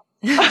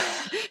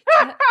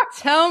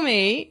 Tell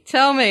me,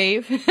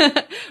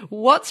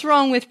 what's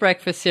wrong with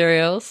breakfast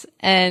cereals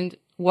and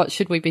what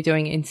should we be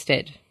doing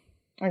instead?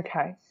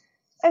 Okay.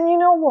 And you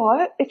know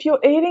what? If you're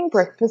eating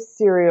breakfast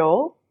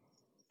cereal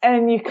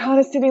and you're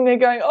kind of sitting there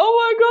going, oh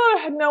my God,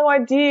 I had no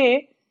idea,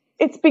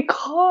 it's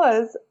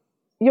because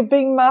you're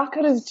being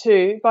marketed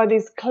to by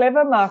these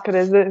clever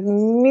marketers that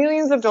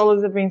millions of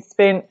dollars have been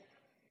spent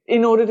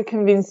in order to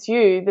convince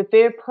you that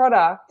their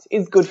product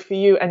is good for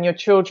you and your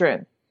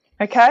children.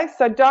 Okay?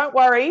 So don't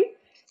worry.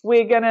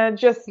 we're going to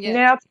just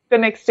now take the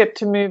next step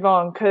to move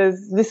on,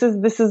 because this is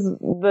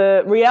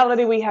the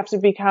reality. We have to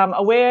become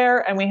aware,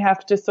 and we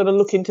have to sort of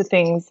look into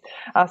things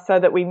so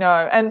that we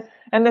know.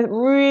 And the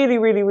really,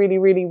 really, really,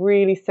 really,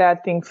 really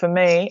sad thing for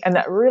me, and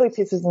that really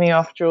pisses me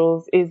off,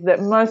 Jules, is that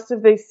most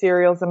of these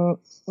cereals are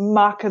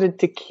marketed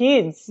to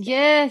kids.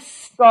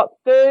 Yes. Got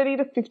 30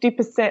 to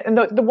 50%, and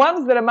the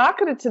ones that are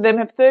marketed to them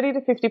have 30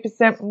 to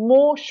 50%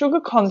 more sugar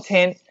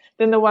content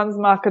than the ones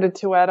marketed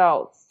to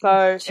adults. So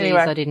Jeez, anyway,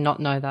 I did not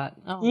know that.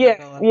 Oh, yeah,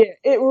 my God. yeah,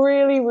 it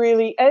really,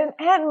 really,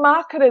 and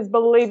marketers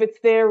believe it's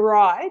their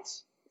right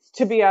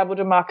to be able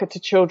to market to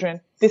children.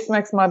 This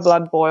makes my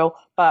blood boil,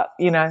 but,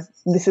 you know,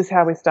 this is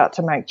how we start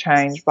to make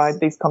change, by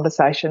these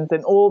conversations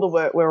and all the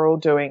work we're all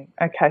doing.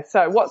 Okay,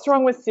 so what's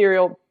wrong with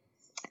cereal?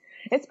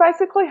 It's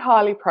basically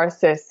highly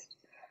processed.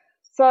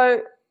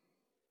 So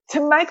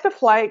to make the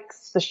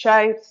flakes, the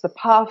shapes, the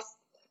puffs,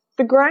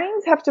 the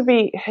grains have to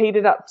be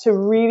heated up to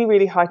really,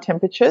 really high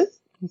temperatures.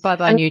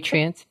 Bye-bye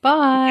nutrients.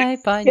 Bye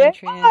Yeah,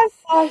 nutrients.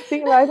 bye, see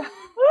you later.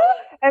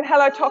 And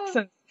hello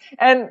toxins.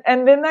 And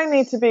then they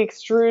need to be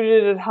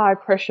extruded at high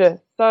pressure.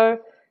 So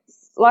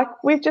like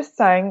we've just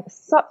saying,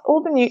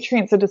 all the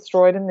nutrients are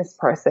destroyed in this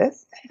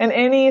process, and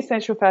any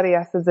essential fatty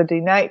acids are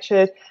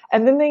denatured,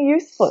 and then they're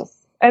useless.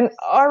 And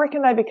I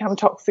reckon they become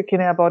toxic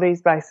in our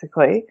bodies,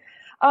 basically.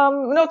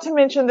 Not to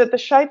mention that the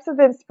shapes are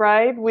then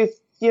sprayed with,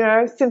 you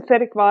know,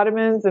 synthetic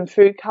vitamins and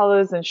food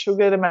colours and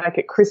sugar to make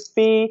it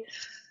crispy.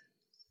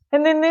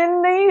 And then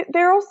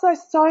they're also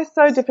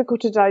so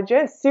difficult to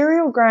digest.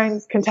 Cereal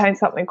grains contain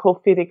something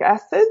called phytic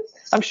acid.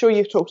 I'm sure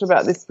you've talked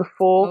about this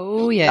before.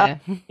 Oh, yeah.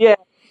 Yeah.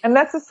 And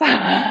that's a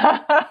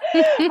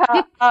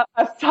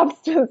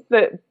substance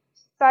that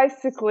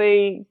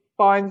basically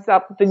binds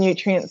up the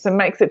nutrients and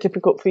makes it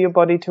difficult for your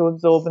body to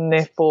absorb, and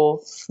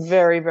therefore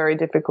very, very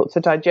difficult to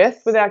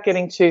digest, without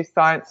getting too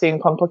sciencey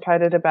and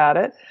complicated about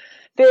it.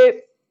 They're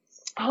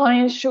high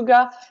in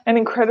sugar and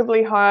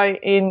incredibly high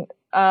in,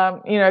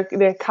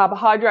 they're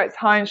carbohydrates,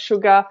 high in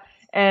sugar.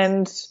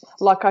 And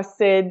like I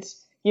said,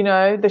 you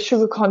know, the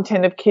sugar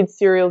content of kids'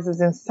 cereals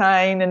is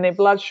insane, and their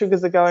blood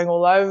sugars are going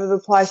all over the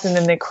place, and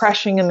then they're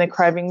crashing and they're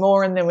craving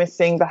more, and then we're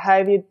seeing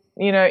behaviour,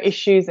 you know,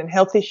 issues and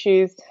health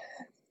issues.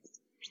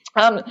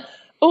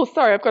 Oh,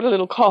 sorry, I've got a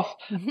little cough,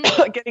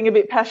 getting a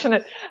bit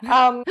passionate.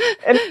 And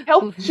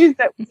health issues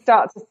that we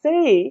start to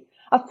see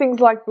are things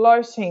like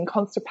bloating,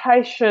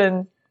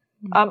 constipation,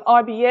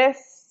 IBS,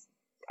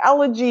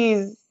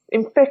 allergies,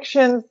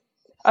 infections,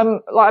 like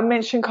I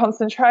mentioned,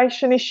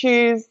 concentration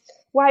issues,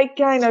 weight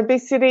gain,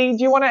 obesity.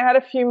 Do you want to add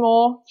a few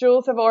more,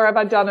 Jules, or have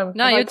I done them?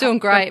 No, you're doing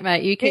great,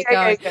 mate. You keep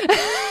going.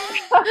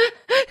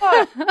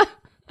 Yeah.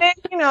 Then,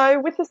 you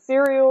know, with the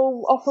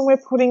cereal, often we're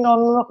putting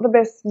on not the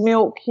best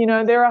milk. You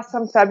know, there are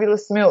some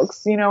fabulous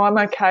milks. You know, I'm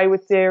okay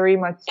with dairy.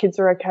 My kids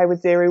are okay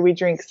with dairy. We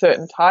drink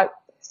certain types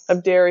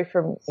of dairy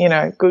from, you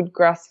know, good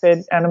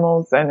grass-fed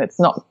animals, and it's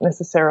not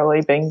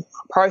necessarily being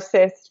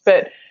processed.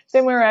 But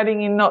then we're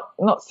adding in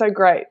not so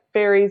great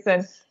berries.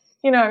 And,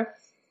 you know,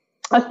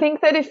 I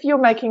think that if you're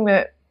making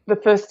the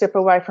first step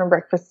away from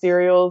breakfast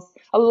cereals,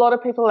 a lot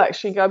of people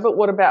actually go, but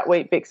what about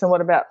Wheat Bix and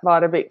what about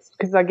Vitabix?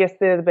 Because I guess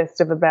they're the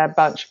best of a bad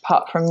bunch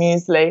apart from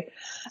muesli.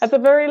 At the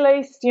very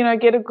least, you know,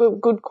 get a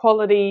good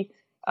quality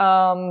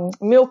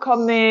milk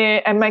on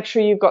there, and make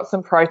sure you've got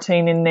some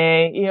protein in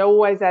there. You're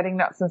always adding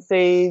nuts and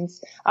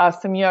seeds,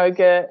 some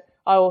yogurt.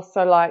 I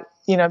also like,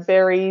 you know,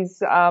 berries,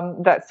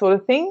 that sort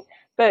of thing.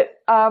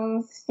 But,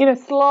 you know,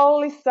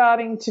 slowly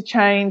starting to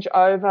change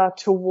over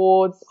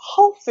towards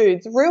whole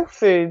foods, real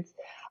foods.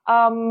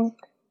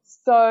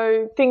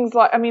 So things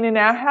like, I mean, in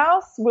our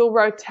house, we'll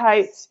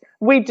rotate.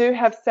 We do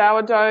have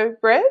sourdough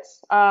bread.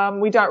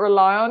 We don't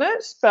rely on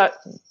it, but,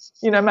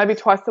 you know, maybe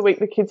twice a week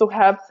the kids will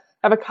have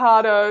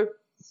avocado,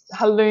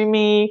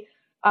 halloumi.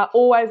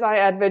 Always I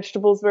add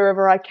vegetables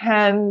wherever I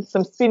can,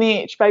 some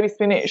spinach, baby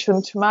spinach,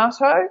 some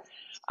tomato.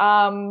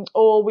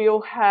 Or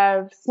we'll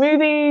have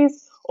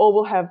smoothies, or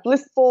we'll have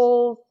bliss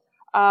balls.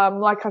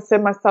 Like I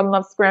said, my son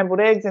loves scrambled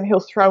eggs, and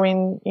he'll throw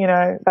in, you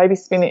know, baby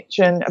spinach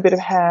and a bit of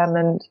ham.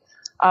 And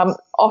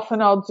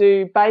often I'll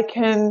do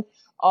bacon,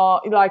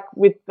 like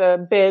with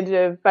the bed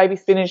of baby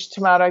spinach,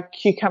 tomato,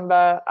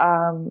 cucumber,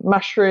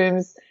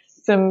 mushrooms,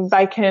 some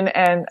bacon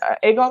and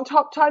egg on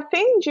top type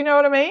thing. Do you know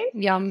what I mean?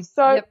 Yum.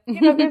 So, yep.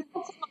 you know, there's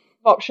lots of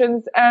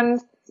options. And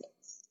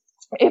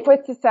if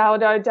it's a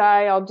sourdough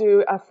day, I'll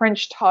do a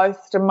French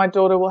toast, and my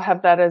daughter will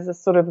have that as a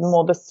sort of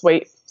more the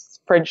sweet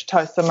French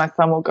toast, and my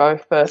son will go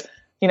for,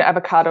 you know,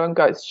 avocado and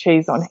goat's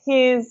cheese on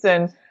his.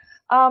 And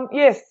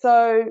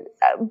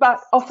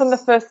but often the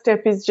first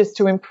step is just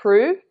to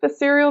improve the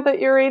cereal that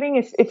you're eating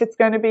if it's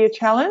going to be a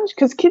challenge,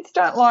 because kids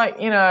don't like,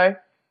 you know,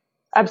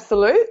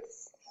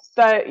 absolutes.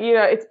 So, you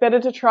know, it's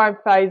better to try and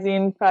phase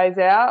in, phase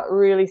out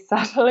really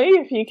subtly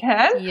if you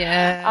can.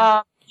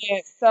 Yeah.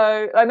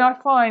 So, and I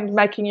find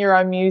making your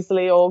own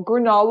muesli or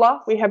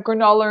granola. We have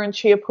granola and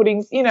chia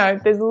puddings. You know,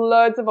 there's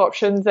loads of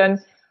options, and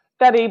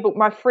that ebook,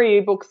 my free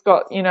ebook's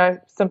got,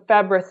 some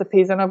fab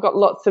recipes, and I've got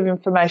lots of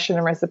information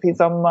and recipes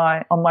on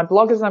my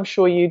blog, as I'm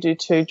sure you do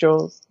too,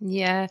 Jules.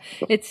 Yeah,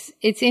 it's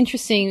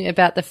interesting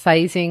about the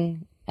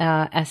phasing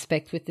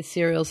aspect with the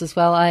cereals as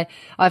well.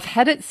 I've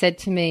had it said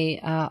to me,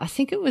 I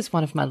think it was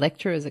one of my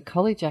lecturers at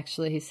college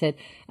actually, who said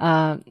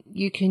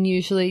you can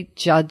usually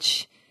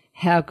judge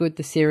how good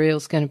the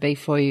cereal's going to be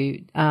for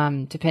you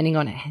depending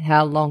on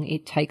how long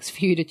it takes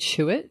for you to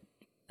chew it.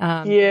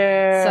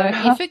 Yeah.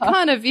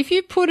 So if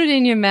you put it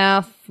in your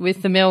mouth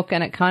with the milk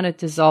and it kind of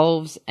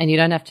dissolves and you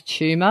don't have to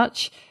chew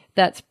much,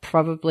 that's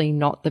probably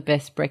not the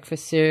best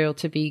breakfast cereal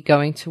to be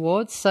going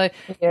towards. So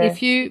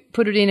if you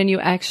put it in and you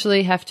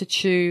actually have to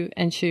chew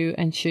and chew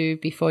and chew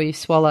before you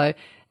swallow,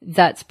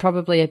 that's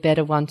probably a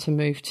better one to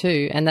move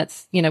to. And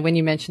that's, when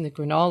you mention the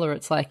granola,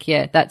 it's like,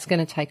 that's going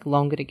to take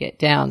longer to get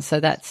down. So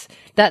that's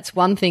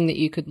one thing that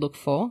you could look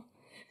for.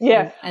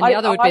 Yeah. And the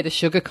other would be the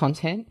sugar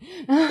content.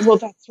 Well,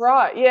 that's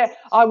right. Yeah.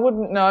 I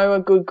wouldn't know a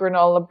good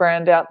granola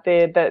brand out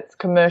there that's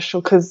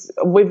commercial because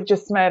we've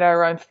just made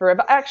our own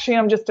forever. Actually,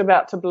 I'm just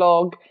about to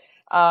blog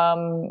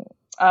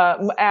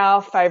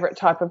our favourite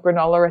type of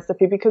granola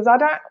recipe because I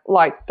don't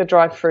like the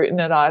dry fruit in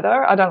it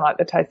either. I don't like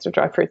the taste of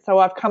dry fruit. So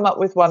I've come up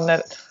with one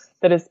that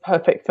is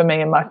perfect for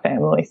me and my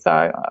family.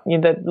 So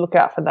look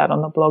out for that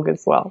on the blog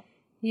as well.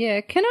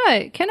 Yeah. Can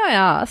I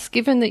ask,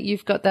 given that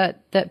you've got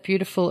that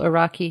beautiful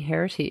Iraqi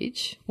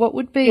heritage, what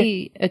would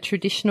be a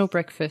traditional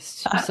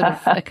breakfast sort of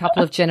a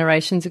couple of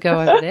generations ago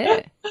over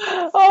there?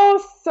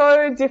 Oh,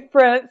 so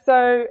different.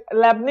 So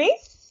labneh.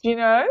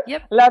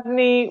 Yep.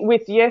 Labneh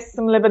with,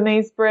 some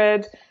Lebanese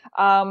bread,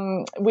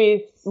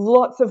 with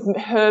lots of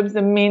herbs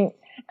and mint.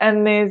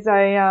 And there's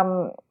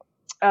a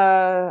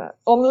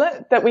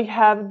omelette that we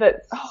have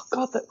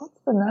what's the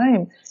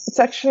name? It's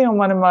actually on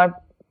one of my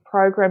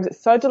programs.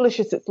 It's so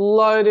delicious. It's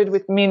loaded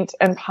with mint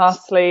and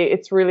parsley.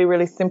 It's really,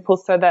 really simple.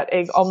 So that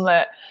egg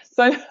omelette.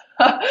 So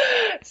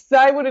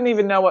they wouldn't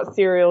even know what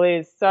cereal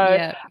is.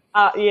 So,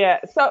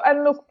 So,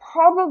 and look,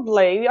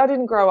 probably, I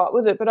didn't grow up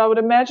with it, but I would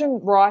imagine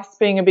rice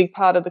being a big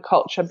part of the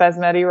culture.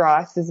 Basmati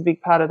rice is a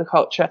big part of the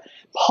culture.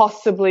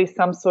 Possibly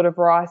some sort of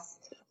rice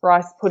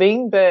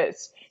pudding, but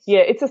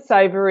it's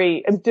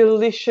a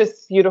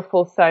delicious,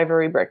 beautiful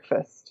savoury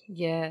breakfast.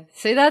 Yeah.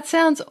 See, that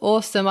sounds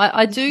awesome.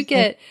 I do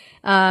get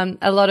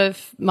a lot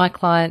of my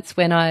clients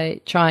when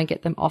I try and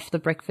get them off the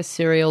breakfast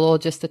cereal or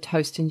just a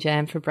toast and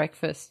jam for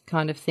breakfast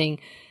kind of thing.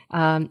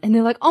 And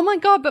they're like, oh my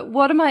God, but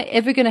what am I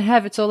ever going to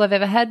have? It's all I've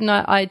ever had. And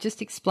I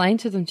just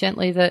explained to them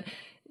gently that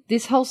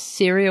this whole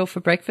cereal for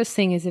breakfast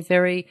thing is a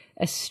very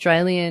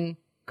Australian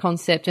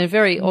concept and a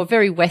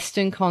very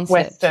Western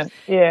concept.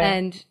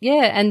 And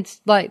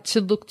like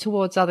to look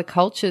towards other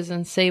cultures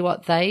and see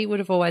what they would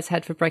have always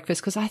had for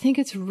breakfast, because I think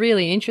it's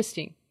really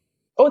interesting.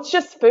 Oh, it's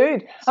just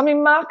food. I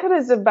mean,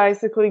 marketers have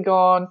basically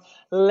gone,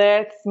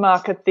 let's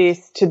market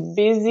this to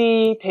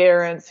busy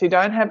parents who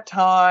don't have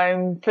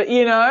time for,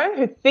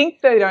 who think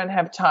they don't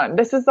have time.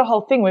 This is the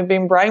whole thing. We've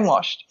been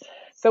brainwashed.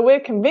 So we're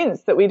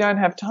convinced that we don't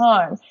have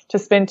time to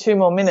spend 2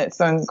 more minutes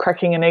on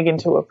cracking an egg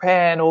into a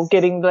pan or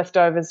getting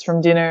leftovers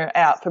from dinner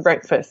out for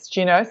breakfast,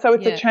 So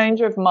it's a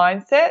change of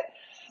mindset.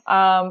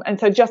 And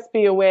so just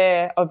be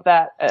aware of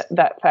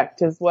that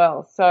fact as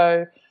well.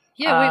 So,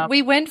 yeah,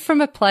 we went from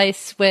a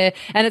place where,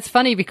 and it's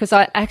funny because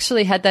I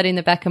actually had that in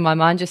the back of my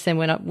mind just then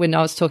when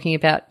I was talking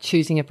about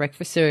choosing a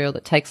breakfast cereal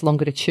that takes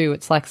longer to chew.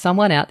 It's like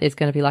someone out there's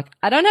going to be like,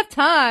 I don't have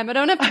time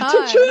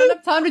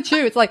to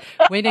chew. It's like,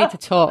 we need to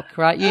talk,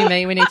 right? You,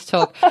 me, we need to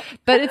talk.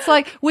 But it's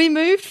like we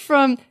moved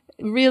from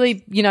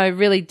really,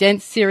 really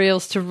dense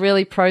cereals to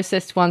really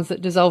processed ones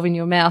that dissolve in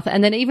your mouth.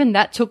 And then even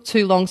that took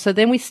too long. So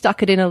then we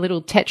stuck it in a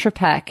little Tetra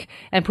Pak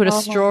and put a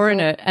straw in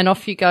it, and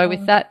off you go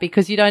with that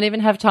because you don't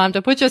even have time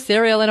to put your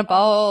cereal in a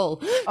bowl.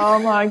 Oh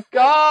my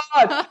God.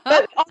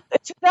 But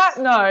to that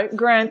note,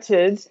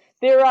 granted,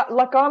 there are,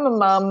 like, I'm a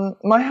mum.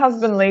 My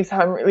husband leaves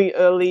home really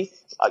early.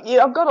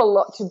 I've got a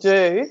lot to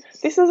do.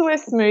 This is where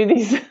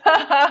smoothies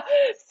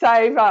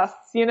save us,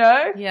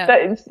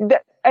 Yeah.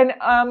 And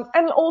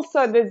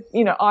also there's,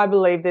 I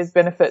believe there's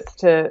benefits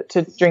to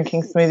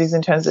drinking smoothies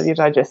in terms of your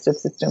digestive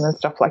system and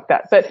stuff like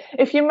that. But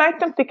if you make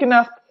them thick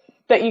enough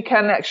that you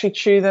can actually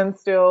chew them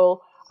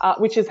still,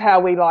 which is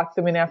how we like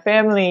them in our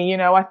family,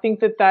 I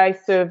think that they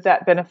serve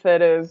that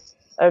benefit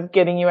of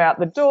getting you out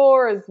the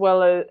door as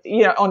well as,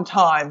 on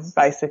time,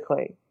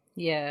 basically.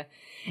 Yeah.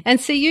 And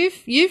so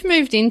you've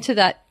moved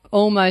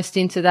almost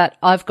into that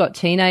I've got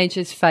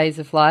teenagers phase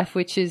of life,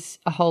 which is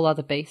a whole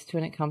other beast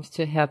when it comes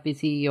to how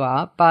busy you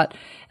are. But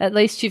at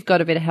least you've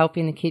got a bit of help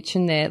in the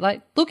kitchen there.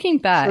 Like, looking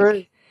back,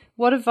 True.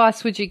 What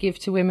advice would you give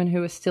to women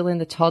who are still in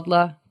the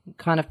toddler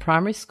kind of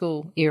primary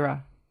school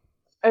era?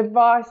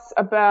 Advice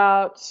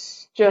about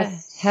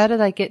just... How do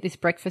they get this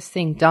breakfast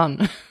thing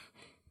done?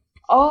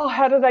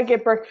 How do they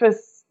get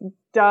breakfast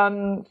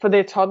done for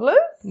their toddlers?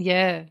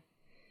 Yeah.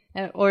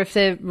 Or if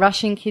they're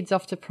rushing kids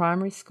off to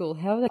primary school,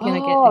 how are they going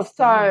to get this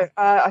done?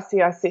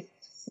 I see.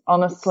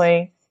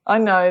 Honestly, I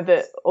know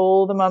that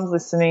all the mums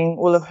listening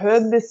will have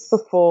heard this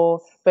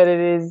before, but it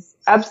is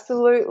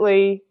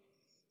absolutely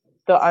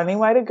the only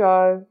way to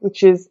go,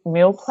 which is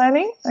meal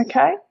planning,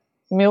 okay?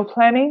 Meal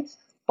planning,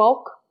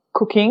 bulk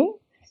cooking,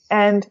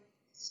 and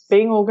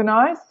being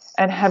organised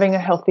and having a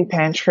healthy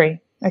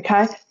pantry,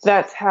 okay?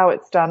 That's how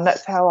it's done.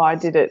 That's how I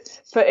did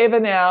it. Forever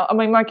now, I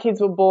mean, my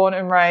kids were born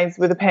and raised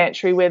with a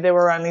pantry where there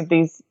were only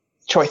these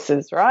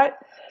choices, right?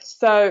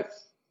 So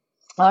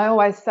I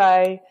always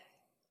say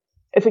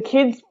if a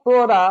kid's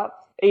brought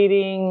up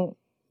eating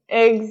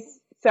eggs,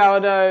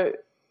 sourdough,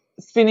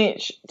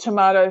 spinach,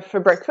 tomato for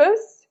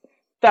breakfast,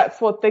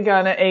 that's what they're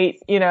going to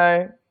eat, you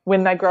know,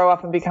 when they grow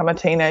up and become a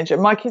teenager.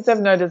 My kids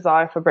have no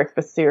desire for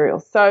breakfast cereal.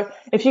 So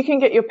if you can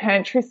get your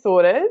pantry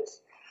sorted,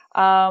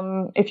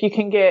 if you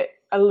can get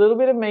a little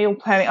bit of meal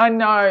planning, I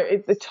know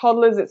the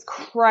toddlers, it's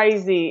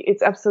crazy.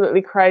 It's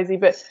absolutely crazy,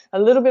 but a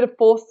little bit of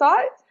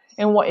foresight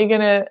in what you're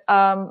going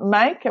to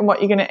make and what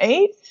you're going to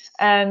eat,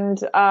 and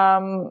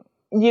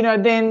you know,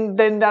 then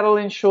that'll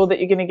ensure that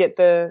you're going to get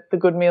the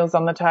good meals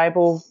on the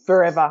table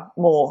forever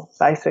more,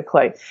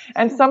 basically.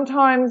 And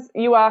sometimes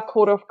you are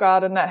caught off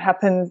guard and that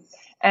happens,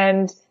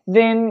 and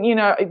then, you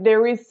know,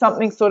 there is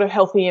something sort of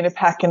healthy in a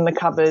pack in the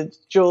cupboard,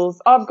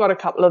 Jules. I've got a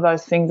couple of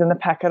those things in the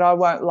packet, I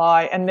won't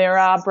lie, and there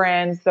are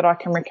brands that I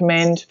can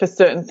recommend for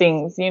certain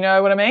things, you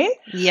know what I mean?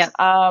 Yeah.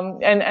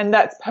 And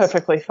that's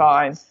perfectly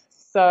fine.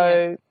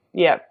 So,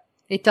 yeah.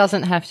 It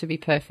doesn't have to be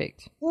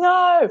perfect.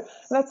 No,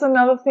 that's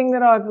another thing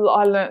that I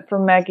learnt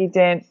from Maggie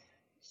Dent.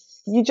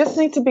 You just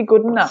need to be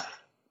good enough,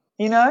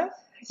 you know?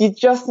 You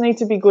just need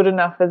to be good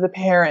enough as a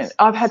parent.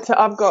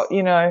 I've got,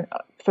 you know,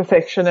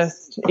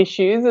 perfectionist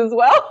issues as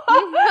well.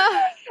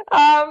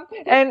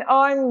 And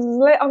I'm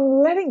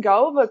letting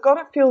go of it. God,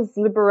 it feels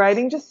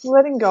liberating, just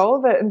letting go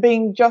of it and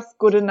being just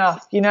good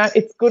enough. You know,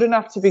 it's good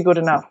enough to be good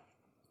enough.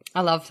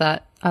 I love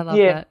that.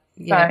 Yeah.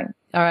 Same.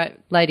 All right,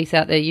 ladies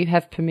out there, you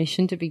have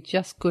permission to be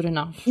just good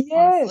enough.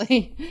 Yes,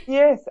 honestly.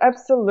 Yes,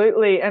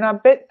 absolutely. And I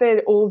bet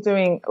they're all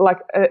doing like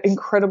an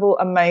incredible,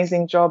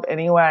 amazing job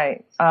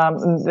anyway,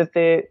 that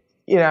they're,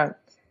 you know,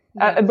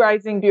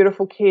 raising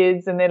beautiful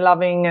kids and they're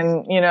loving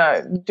and, you know,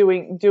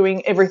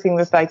 doing everything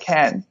that they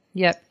can.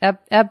 Yep.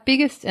 Our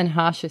biggest and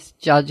harshest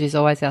judge is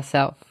always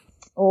ourselves.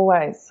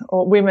 Always.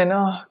 Or women,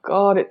 oh,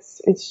 God,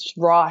 it's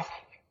rife,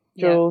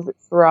 Jules.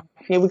 It's rife.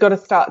 Yeah, we've got to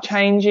start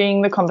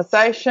changing the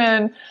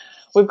conversation.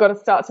 We've got to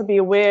start to be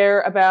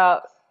aware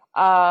about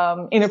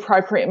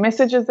inappropriate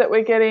messages that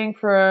we're getting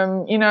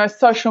from, you know,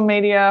 social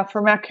media,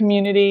 from our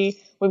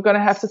community. We're going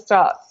to have to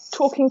start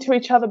talking to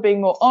each other,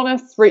 being more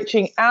honest,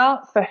 reaching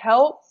out for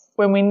help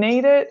when we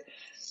need it.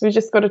 We've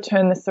just got to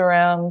turn this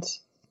around.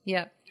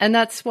 Yeah. And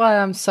that's why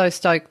I'm so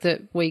stoked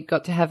that we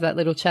got to have that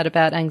little chat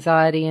about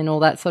anxiety and all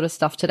that sort of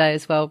stuff today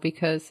as well,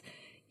 because,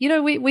 you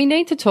know, we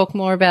need to talk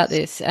more about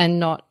this and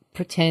not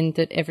pretend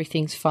that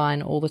everything's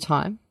fine all the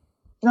time.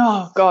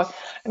 Oh, God.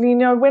 And, you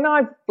know, when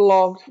I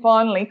blogged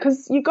finally,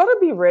 because you've got to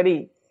be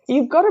ready.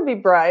 You've got to be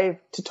brave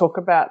to talk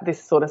about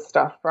this sort of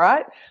stuff,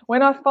 right?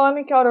 When I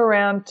finally got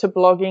around to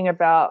blogging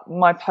about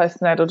my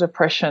postnatal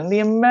depression, the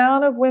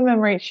amount of women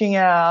reaching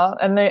out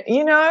and they,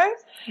 you know,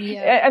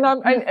 and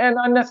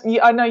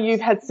I know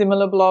you've had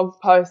similar blog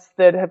posts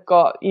that have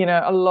got, you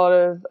know, a lot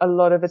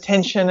of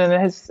attention, and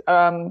it has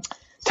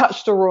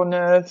touched a raw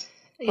nerve.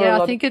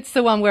 Yeah, I think it's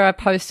the one where I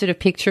posted a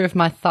picture of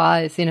my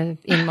thighs in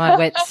my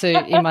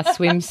wetsuit, in my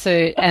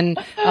swimsuit, and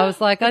I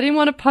was like, I didn't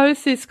want to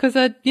post this because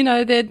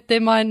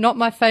they're not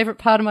my favorite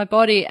part of my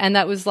body, and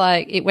that was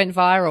like, it went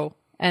viral,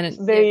 and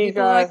there you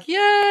go, like,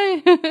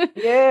 yay,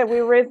 yeah, we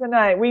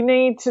resonate. We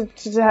need to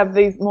have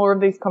more of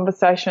these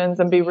conversations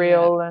and be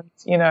real, and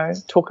you know,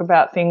 talk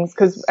about things,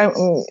 because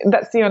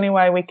that's the only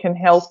way we can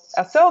help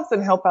ourselves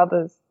and help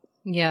others.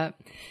 Yeah.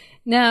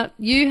 Now,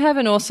 you have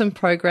an awesome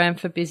program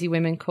for busy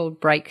women called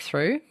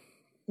Breakthrough.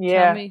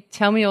 Yeah.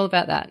 Tell me all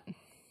about that.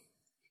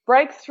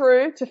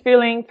 Breakthrough to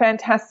feeling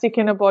fantastic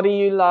in a body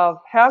you love.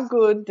 How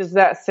good does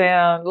that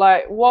sound?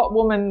 Like, what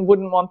woman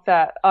wouldn't want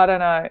that? I don't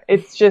know.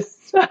 It's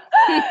just,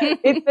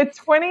 it's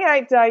a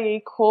 28-day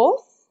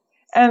e-course,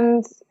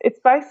 and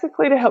it's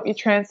basically to help you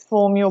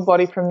transform your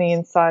body from the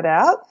inside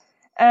out.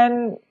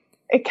 And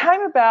it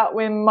came about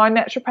when my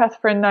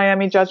naturopath friend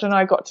Naomi Judge and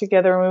I got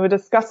together, and we were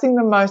discussing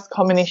the most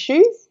common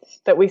issues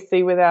that we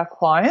see with our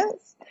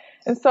clients.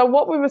 And so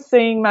what we were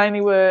seeing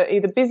mainly were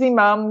either busy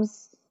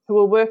mums who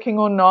were working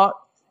or not,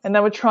 and they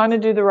were trying to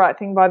do the right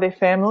thing by their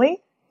family,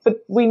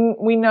 but we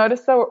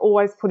noticed they were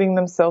always putting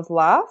themselves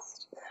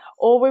last.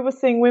 Or we were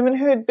seeing women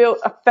who had built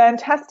a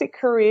fantastic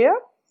career,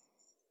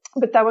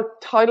 but they were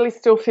totally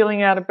still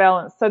feeling out of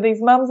balance. So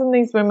these mums and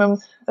these women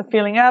are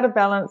feeling out of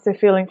balance. They're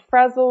feeling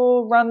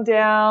frazzled, run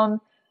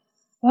down,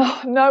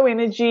 no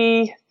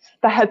energy.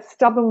 They had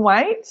stubborn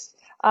weight.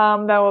 They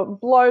were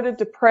bloated,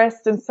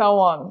 depressed, and so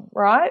on,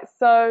 right?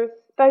 So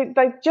they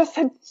just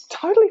had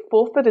totally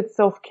forfeited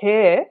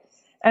self-care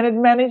and had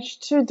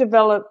managed to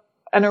develop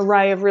an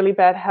array of really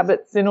bad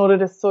habits in order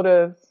to sort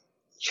of,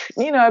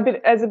 you know, a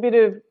bit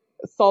of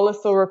solace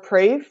or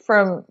reprieve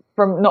from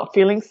not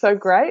feeling so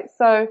great.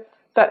 So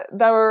that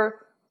they were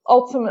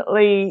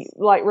ultimately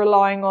like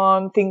relying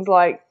on things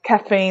like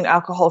caffeine,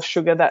 alcohol,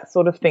 sugar, that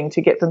sort of thing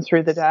to get them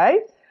through the day.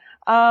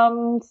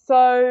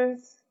 So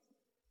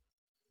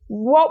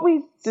what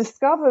we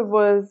discovered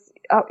was,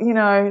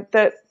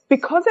 that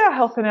because our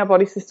health and our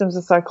body systems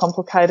are so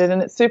complicated,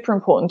 and it's super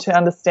important to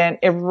understand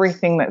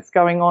everything that's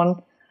going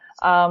on,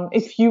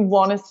 if you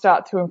want to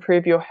start to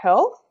improve your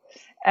health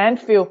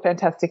and feel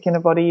fantastic in a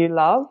body you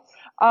love,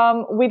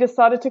 we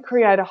decided to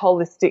create a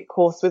holistic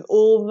course with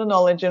all the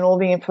knowledge and all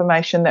the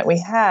information that we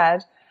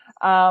had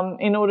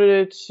in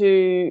order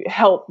to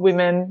help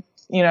women,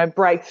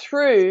 break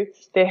through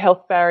their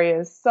health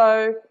barriers.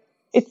 So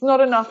it's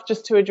not enough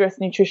just to address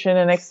nutrition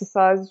and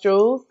exercise,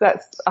 Jules.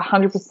 That's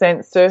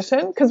 100%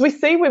 certain, because we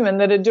see women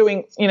that are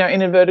doing, in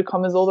inverted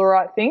commas, all the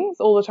right things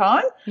all the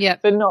time,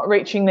 but not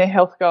reaching their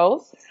health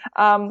goals.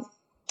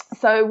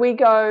 So we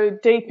go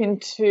deep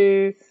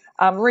into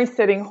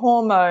resetting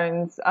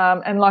hormones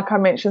and, like I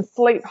mentioned,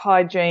 sleep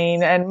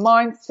hygiene and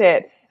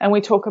mindset. And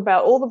we talk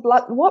about all the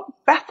blood. What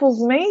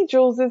baffles me,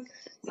 Jules, is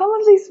some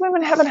of these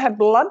women haven't had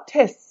blood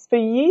tests for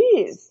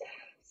years.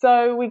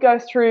 So we go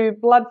through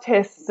blood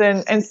tests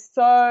and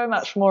so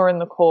much more in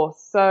the course.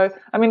 So,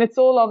 I mean, it's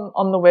all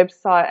on the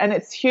website, and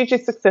it's hugely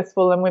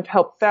successful, and we've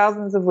helped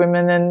thousands of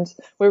women, and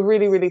we're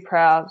really, really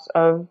proud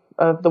of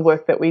the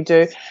work that we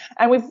do.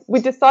 And we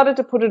decided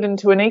to put it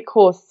into an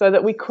e-course so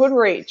that we could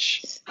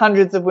reach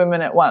hundreds of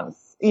women at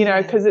once,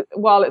 because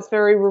while it's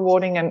very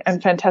rewarding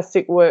and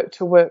fantastic work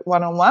to work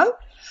one-on-one,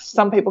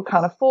 some people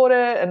can't afford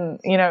it, and,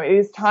 it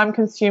is time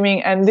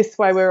consuming, and this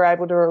way we're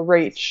able to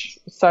reach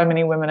so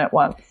many women at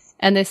once.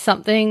 And there's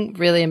something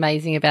really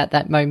amazing about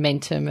that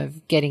momentum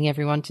of getting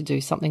everyone to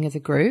do something as a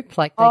group.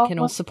 Like they can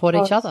all support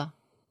each other.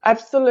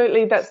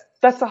 Absolutely.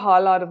 That's a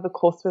highlight of the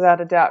course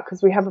without a doubt,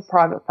 because we have a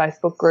private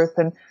Facebook group,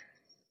 and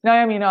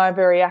Naomi and I are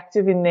very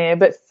active in there,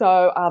 but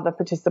so are the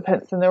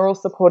participants, and they're all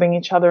supporting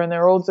each other, and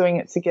they're all doing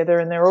it together,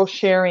 and they're all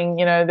sharing,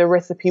 their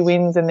recipe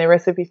wins and their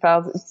recipe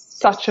fails. It's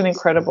such an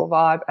incredible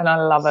vibe, and I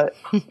love it.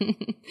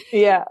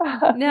 Yeah.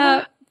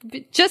 Now,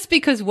 just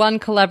because one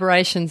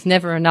collaboration's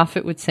never enough,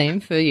 it would seem,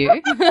 for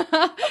you,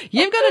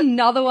 you've got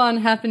another one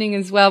happening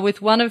as well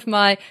with one of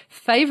my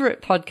favourite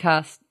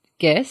podcast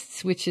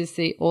guests, which is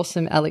the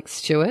awesome Alex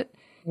Stewart.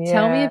 Yeah.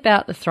 Tell me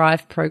about the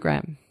Thrive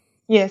program.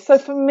 Yeah, so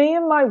for me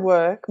and my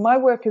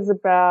work is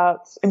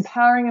about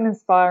empowering and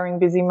inspiring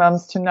busy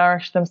mums to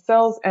nourish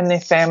themselves and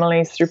their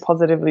families through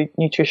positive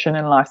nutrition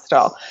and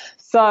lifestyle.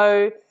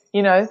 So,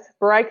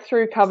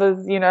 Breakthrough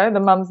covers,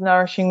 the mums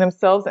nourishing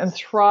themselves, and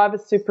Thrive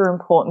is super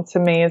important to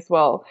me as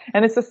well.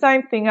 And it's the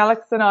same thing.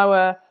 Alex and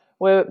I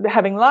were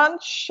having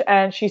lunch,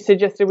 and she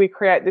suggested we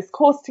create this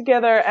course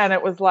together, and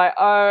it was like,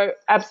 oh,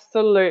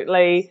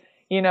 absolutely,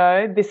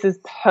 this is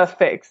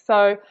perfect.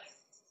 So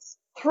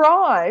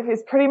Thrive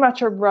is pretty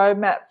much a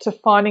roadmap to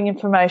finding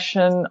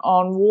information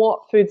on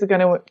what foods are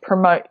going to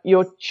promote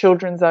your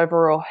children's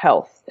overall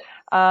health.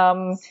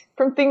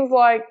 From things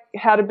like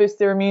how to boost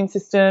their immune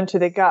system, to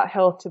their gut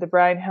health, to their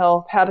brain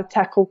health, how to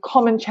tackle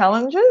common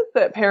challenges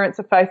that parents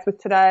are faced with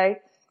today,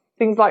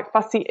 things like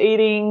fussy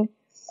eating,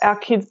 our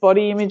kids'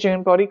 body image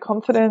and body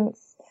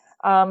confidence,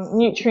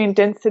 nutrient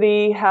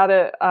density, how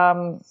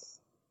to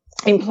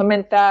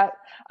implement that.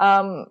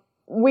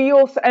 We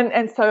also,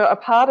 and so a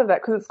part of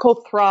that, because it's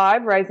called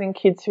Thrive, Raising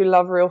Kids Who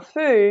Love Real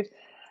Food,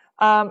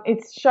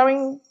 it's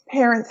showing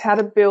parents how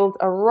to build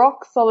a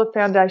rock-solid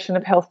foundation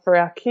of health for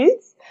our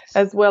kids,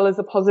 as well as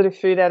a positive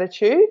food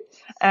attitude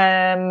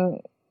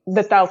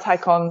that they'll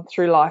take on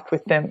through life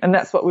with them. And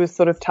that's what we were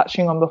sort of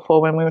touching on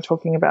before when we were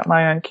talking about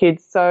my own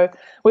kids. So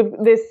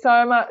there's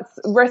so much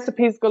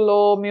recipes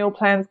galore, meal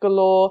plans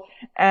galore,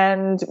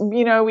 and,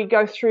 we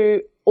go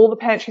through all the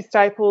pantry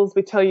staples.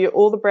 We tell you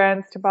all the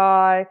brands to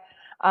buy,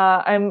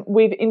 and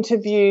we've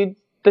interviewed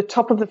the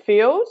top of the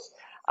field,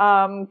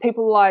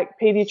 people like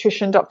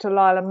pediatrician Dr.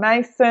 Lila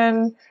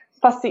Mason,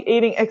 fussy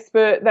eating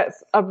expert.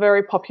 That's a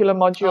very popular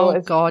module,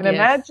 you can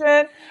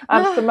imagine.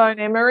 Simone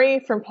Emery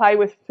from Play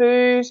with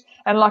Food,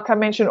 and like I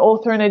mentioned,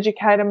 author and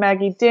educator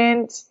Maggie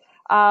Dent,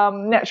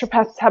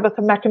 naturopath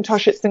Tabitha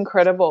McIntosh. It's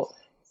incredible.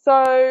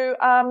 So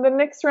the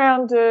next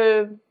round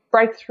of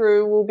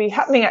Breakthrough will be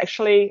happening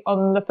actually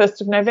on the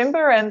 1st of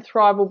November, and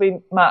Thrive will be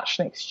March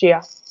next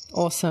year.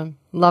 Awesome.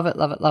 Love it,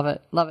 love it, love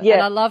it, love it. Yeah,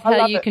 and I love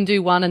how you can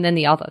do one and then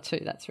the other too.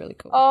 That's really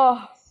cool.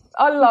 Oh,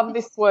 I love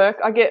this work.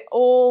 I get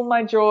all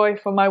my joy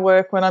from my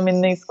work when I'm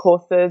in these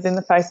courses, in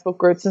the Facebook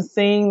groups, and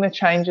seeing the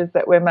changes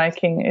that we're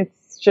making.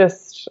 It's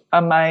just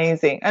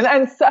amazing.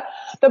 And so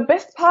the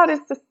best part is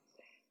to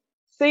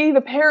see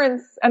the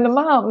parents and the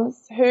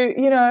mums who,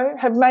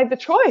 have made the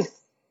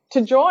choice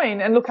to join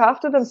and look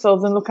after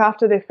themselves and look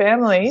after their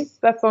families.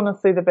 That's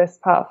honestly the best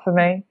part for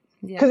me,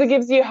 because it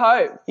gives you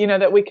hope,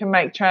 that we can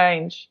make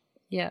change.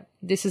 Yeah,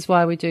 this is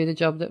why we do the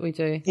job that we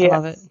do. Yes, I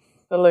love it.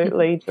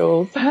 Absolutely,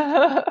 Jules.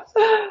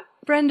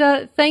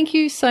 Brenda, thank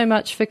you so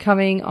much for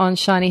coming on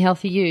Shiny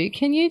Healthy You.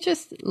 Can you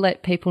just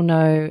let people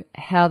know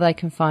how they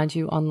can find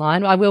you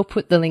online? I will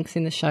put the links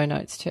in the show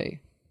notes too.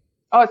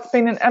 Oh, it's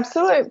been an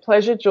absolute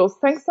pleasure, Jules.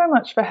 Thanks so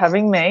much for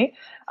having me.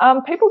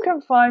 People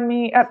can find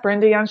me at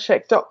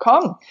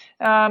brendajanschek.com.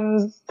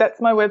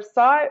 That's my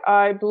website.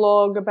 I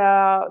blog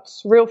about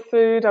real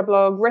food. I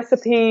blog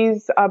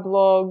recipes. I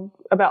blog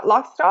about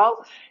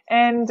lifestyle.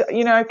 And,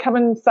 come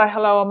and say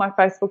hello on my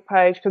Facebook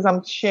page because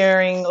I'm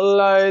sharing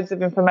loads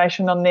of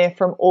information on there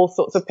from all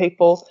sorts of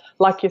people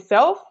like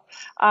yourself.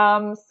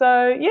 And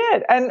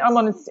I'm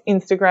on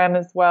Instagram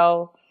as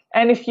well.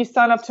 And if you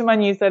sign up to my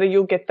newsletter,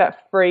 you'll get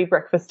that free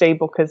breakfast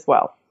ebook as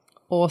well.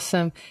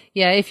 Awesome.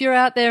 Yeah, if you're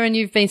out there and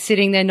you've been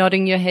sitting there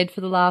nodding your head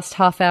for the last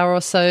half hour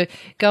or so,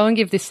 go and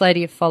give this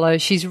lady a follow.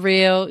 She's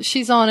real,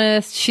 she's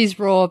honest, she's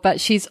raw,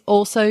 but she's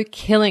also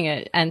killing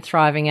it and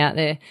thriving out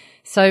there.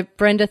 So,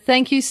 Brenda,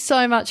 thank you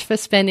so much for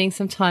spending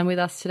some time with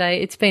us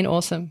today. It's been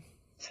awesome.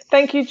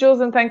 Thank you, Jules,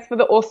 and thanks for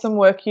the awesome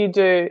work you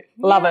do.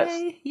 Love it.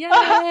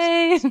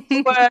 Yay.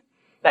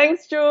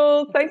 Thanks,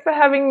 Jules. Thanks for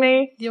having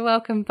me. You're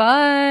welcome.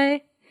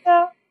 Bye.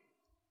 Yeah.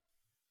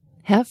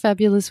 How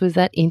fabulous was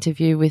that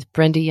interview with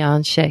Brenda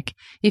Janschek?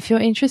 If you're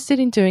interested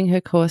in doing her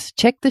course,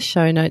 check the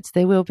show notes.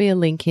 There will be a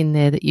link in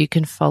there that you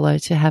can follow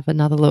to have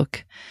another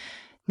look.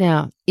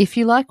 Now, if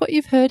you like what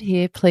you've heard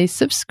here, please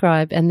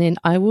subscribe and then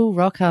I will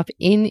rock up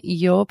in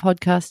your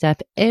podcast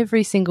app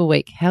every single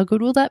week. How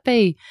good will that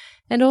be?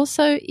 And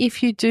also,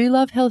 if you do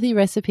love healthy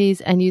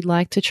recipes and you'd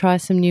like to try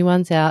some new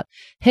ones out,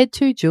 head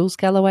to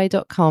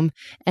julesgalloway.com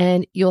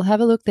and you'll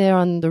have a look there.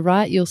 On the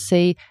right, you'll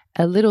see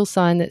a little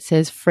sign that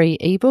says free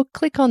ebook.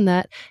 Click on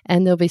that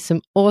and there'll be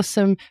some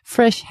awesome,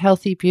 fresh,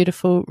 healthy,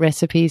 beautiful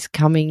recipes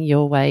coming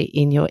your way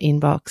in your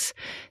inbox.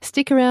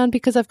 Stick around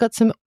because I've got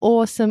some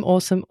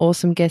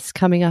awesome guests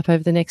coming up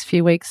over the next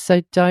few weeks,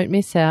 so don't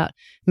miss out.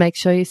 Make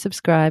sure you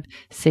subscribe.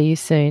 See you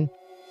soon.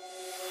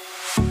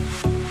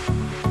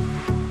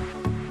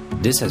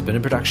 This has been a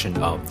production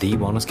of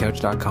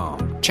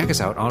TheWellnessCouch.com. Check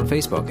us out on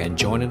Facebook and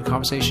join in the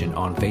conversation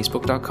on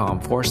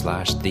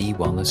Facebook.com/The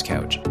Wellness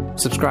Couch.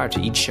 Subscribe to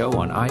each show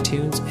on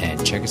iTunes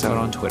and check us out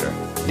on Twitter.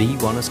 The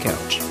Wellness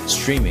Couch,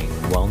 streaming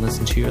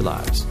wellness into your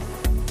lives.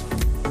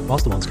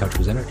 Whilst the Wellness Couch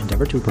presenter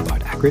endeavor to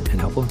provide accurate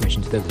and helpful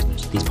information to their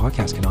listeners, these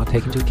podcasts cannot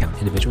take into account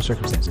individual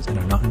circumstances and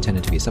are not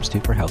intended to be a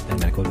substitute for health and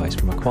medical advice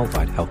from a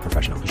qualified health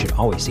professional. You should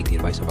always seek the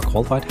advice of a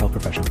qualified health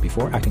professional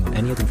before acting on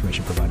any of the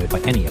information provided by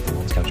any of the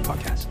Wellness Couch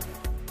podcasts.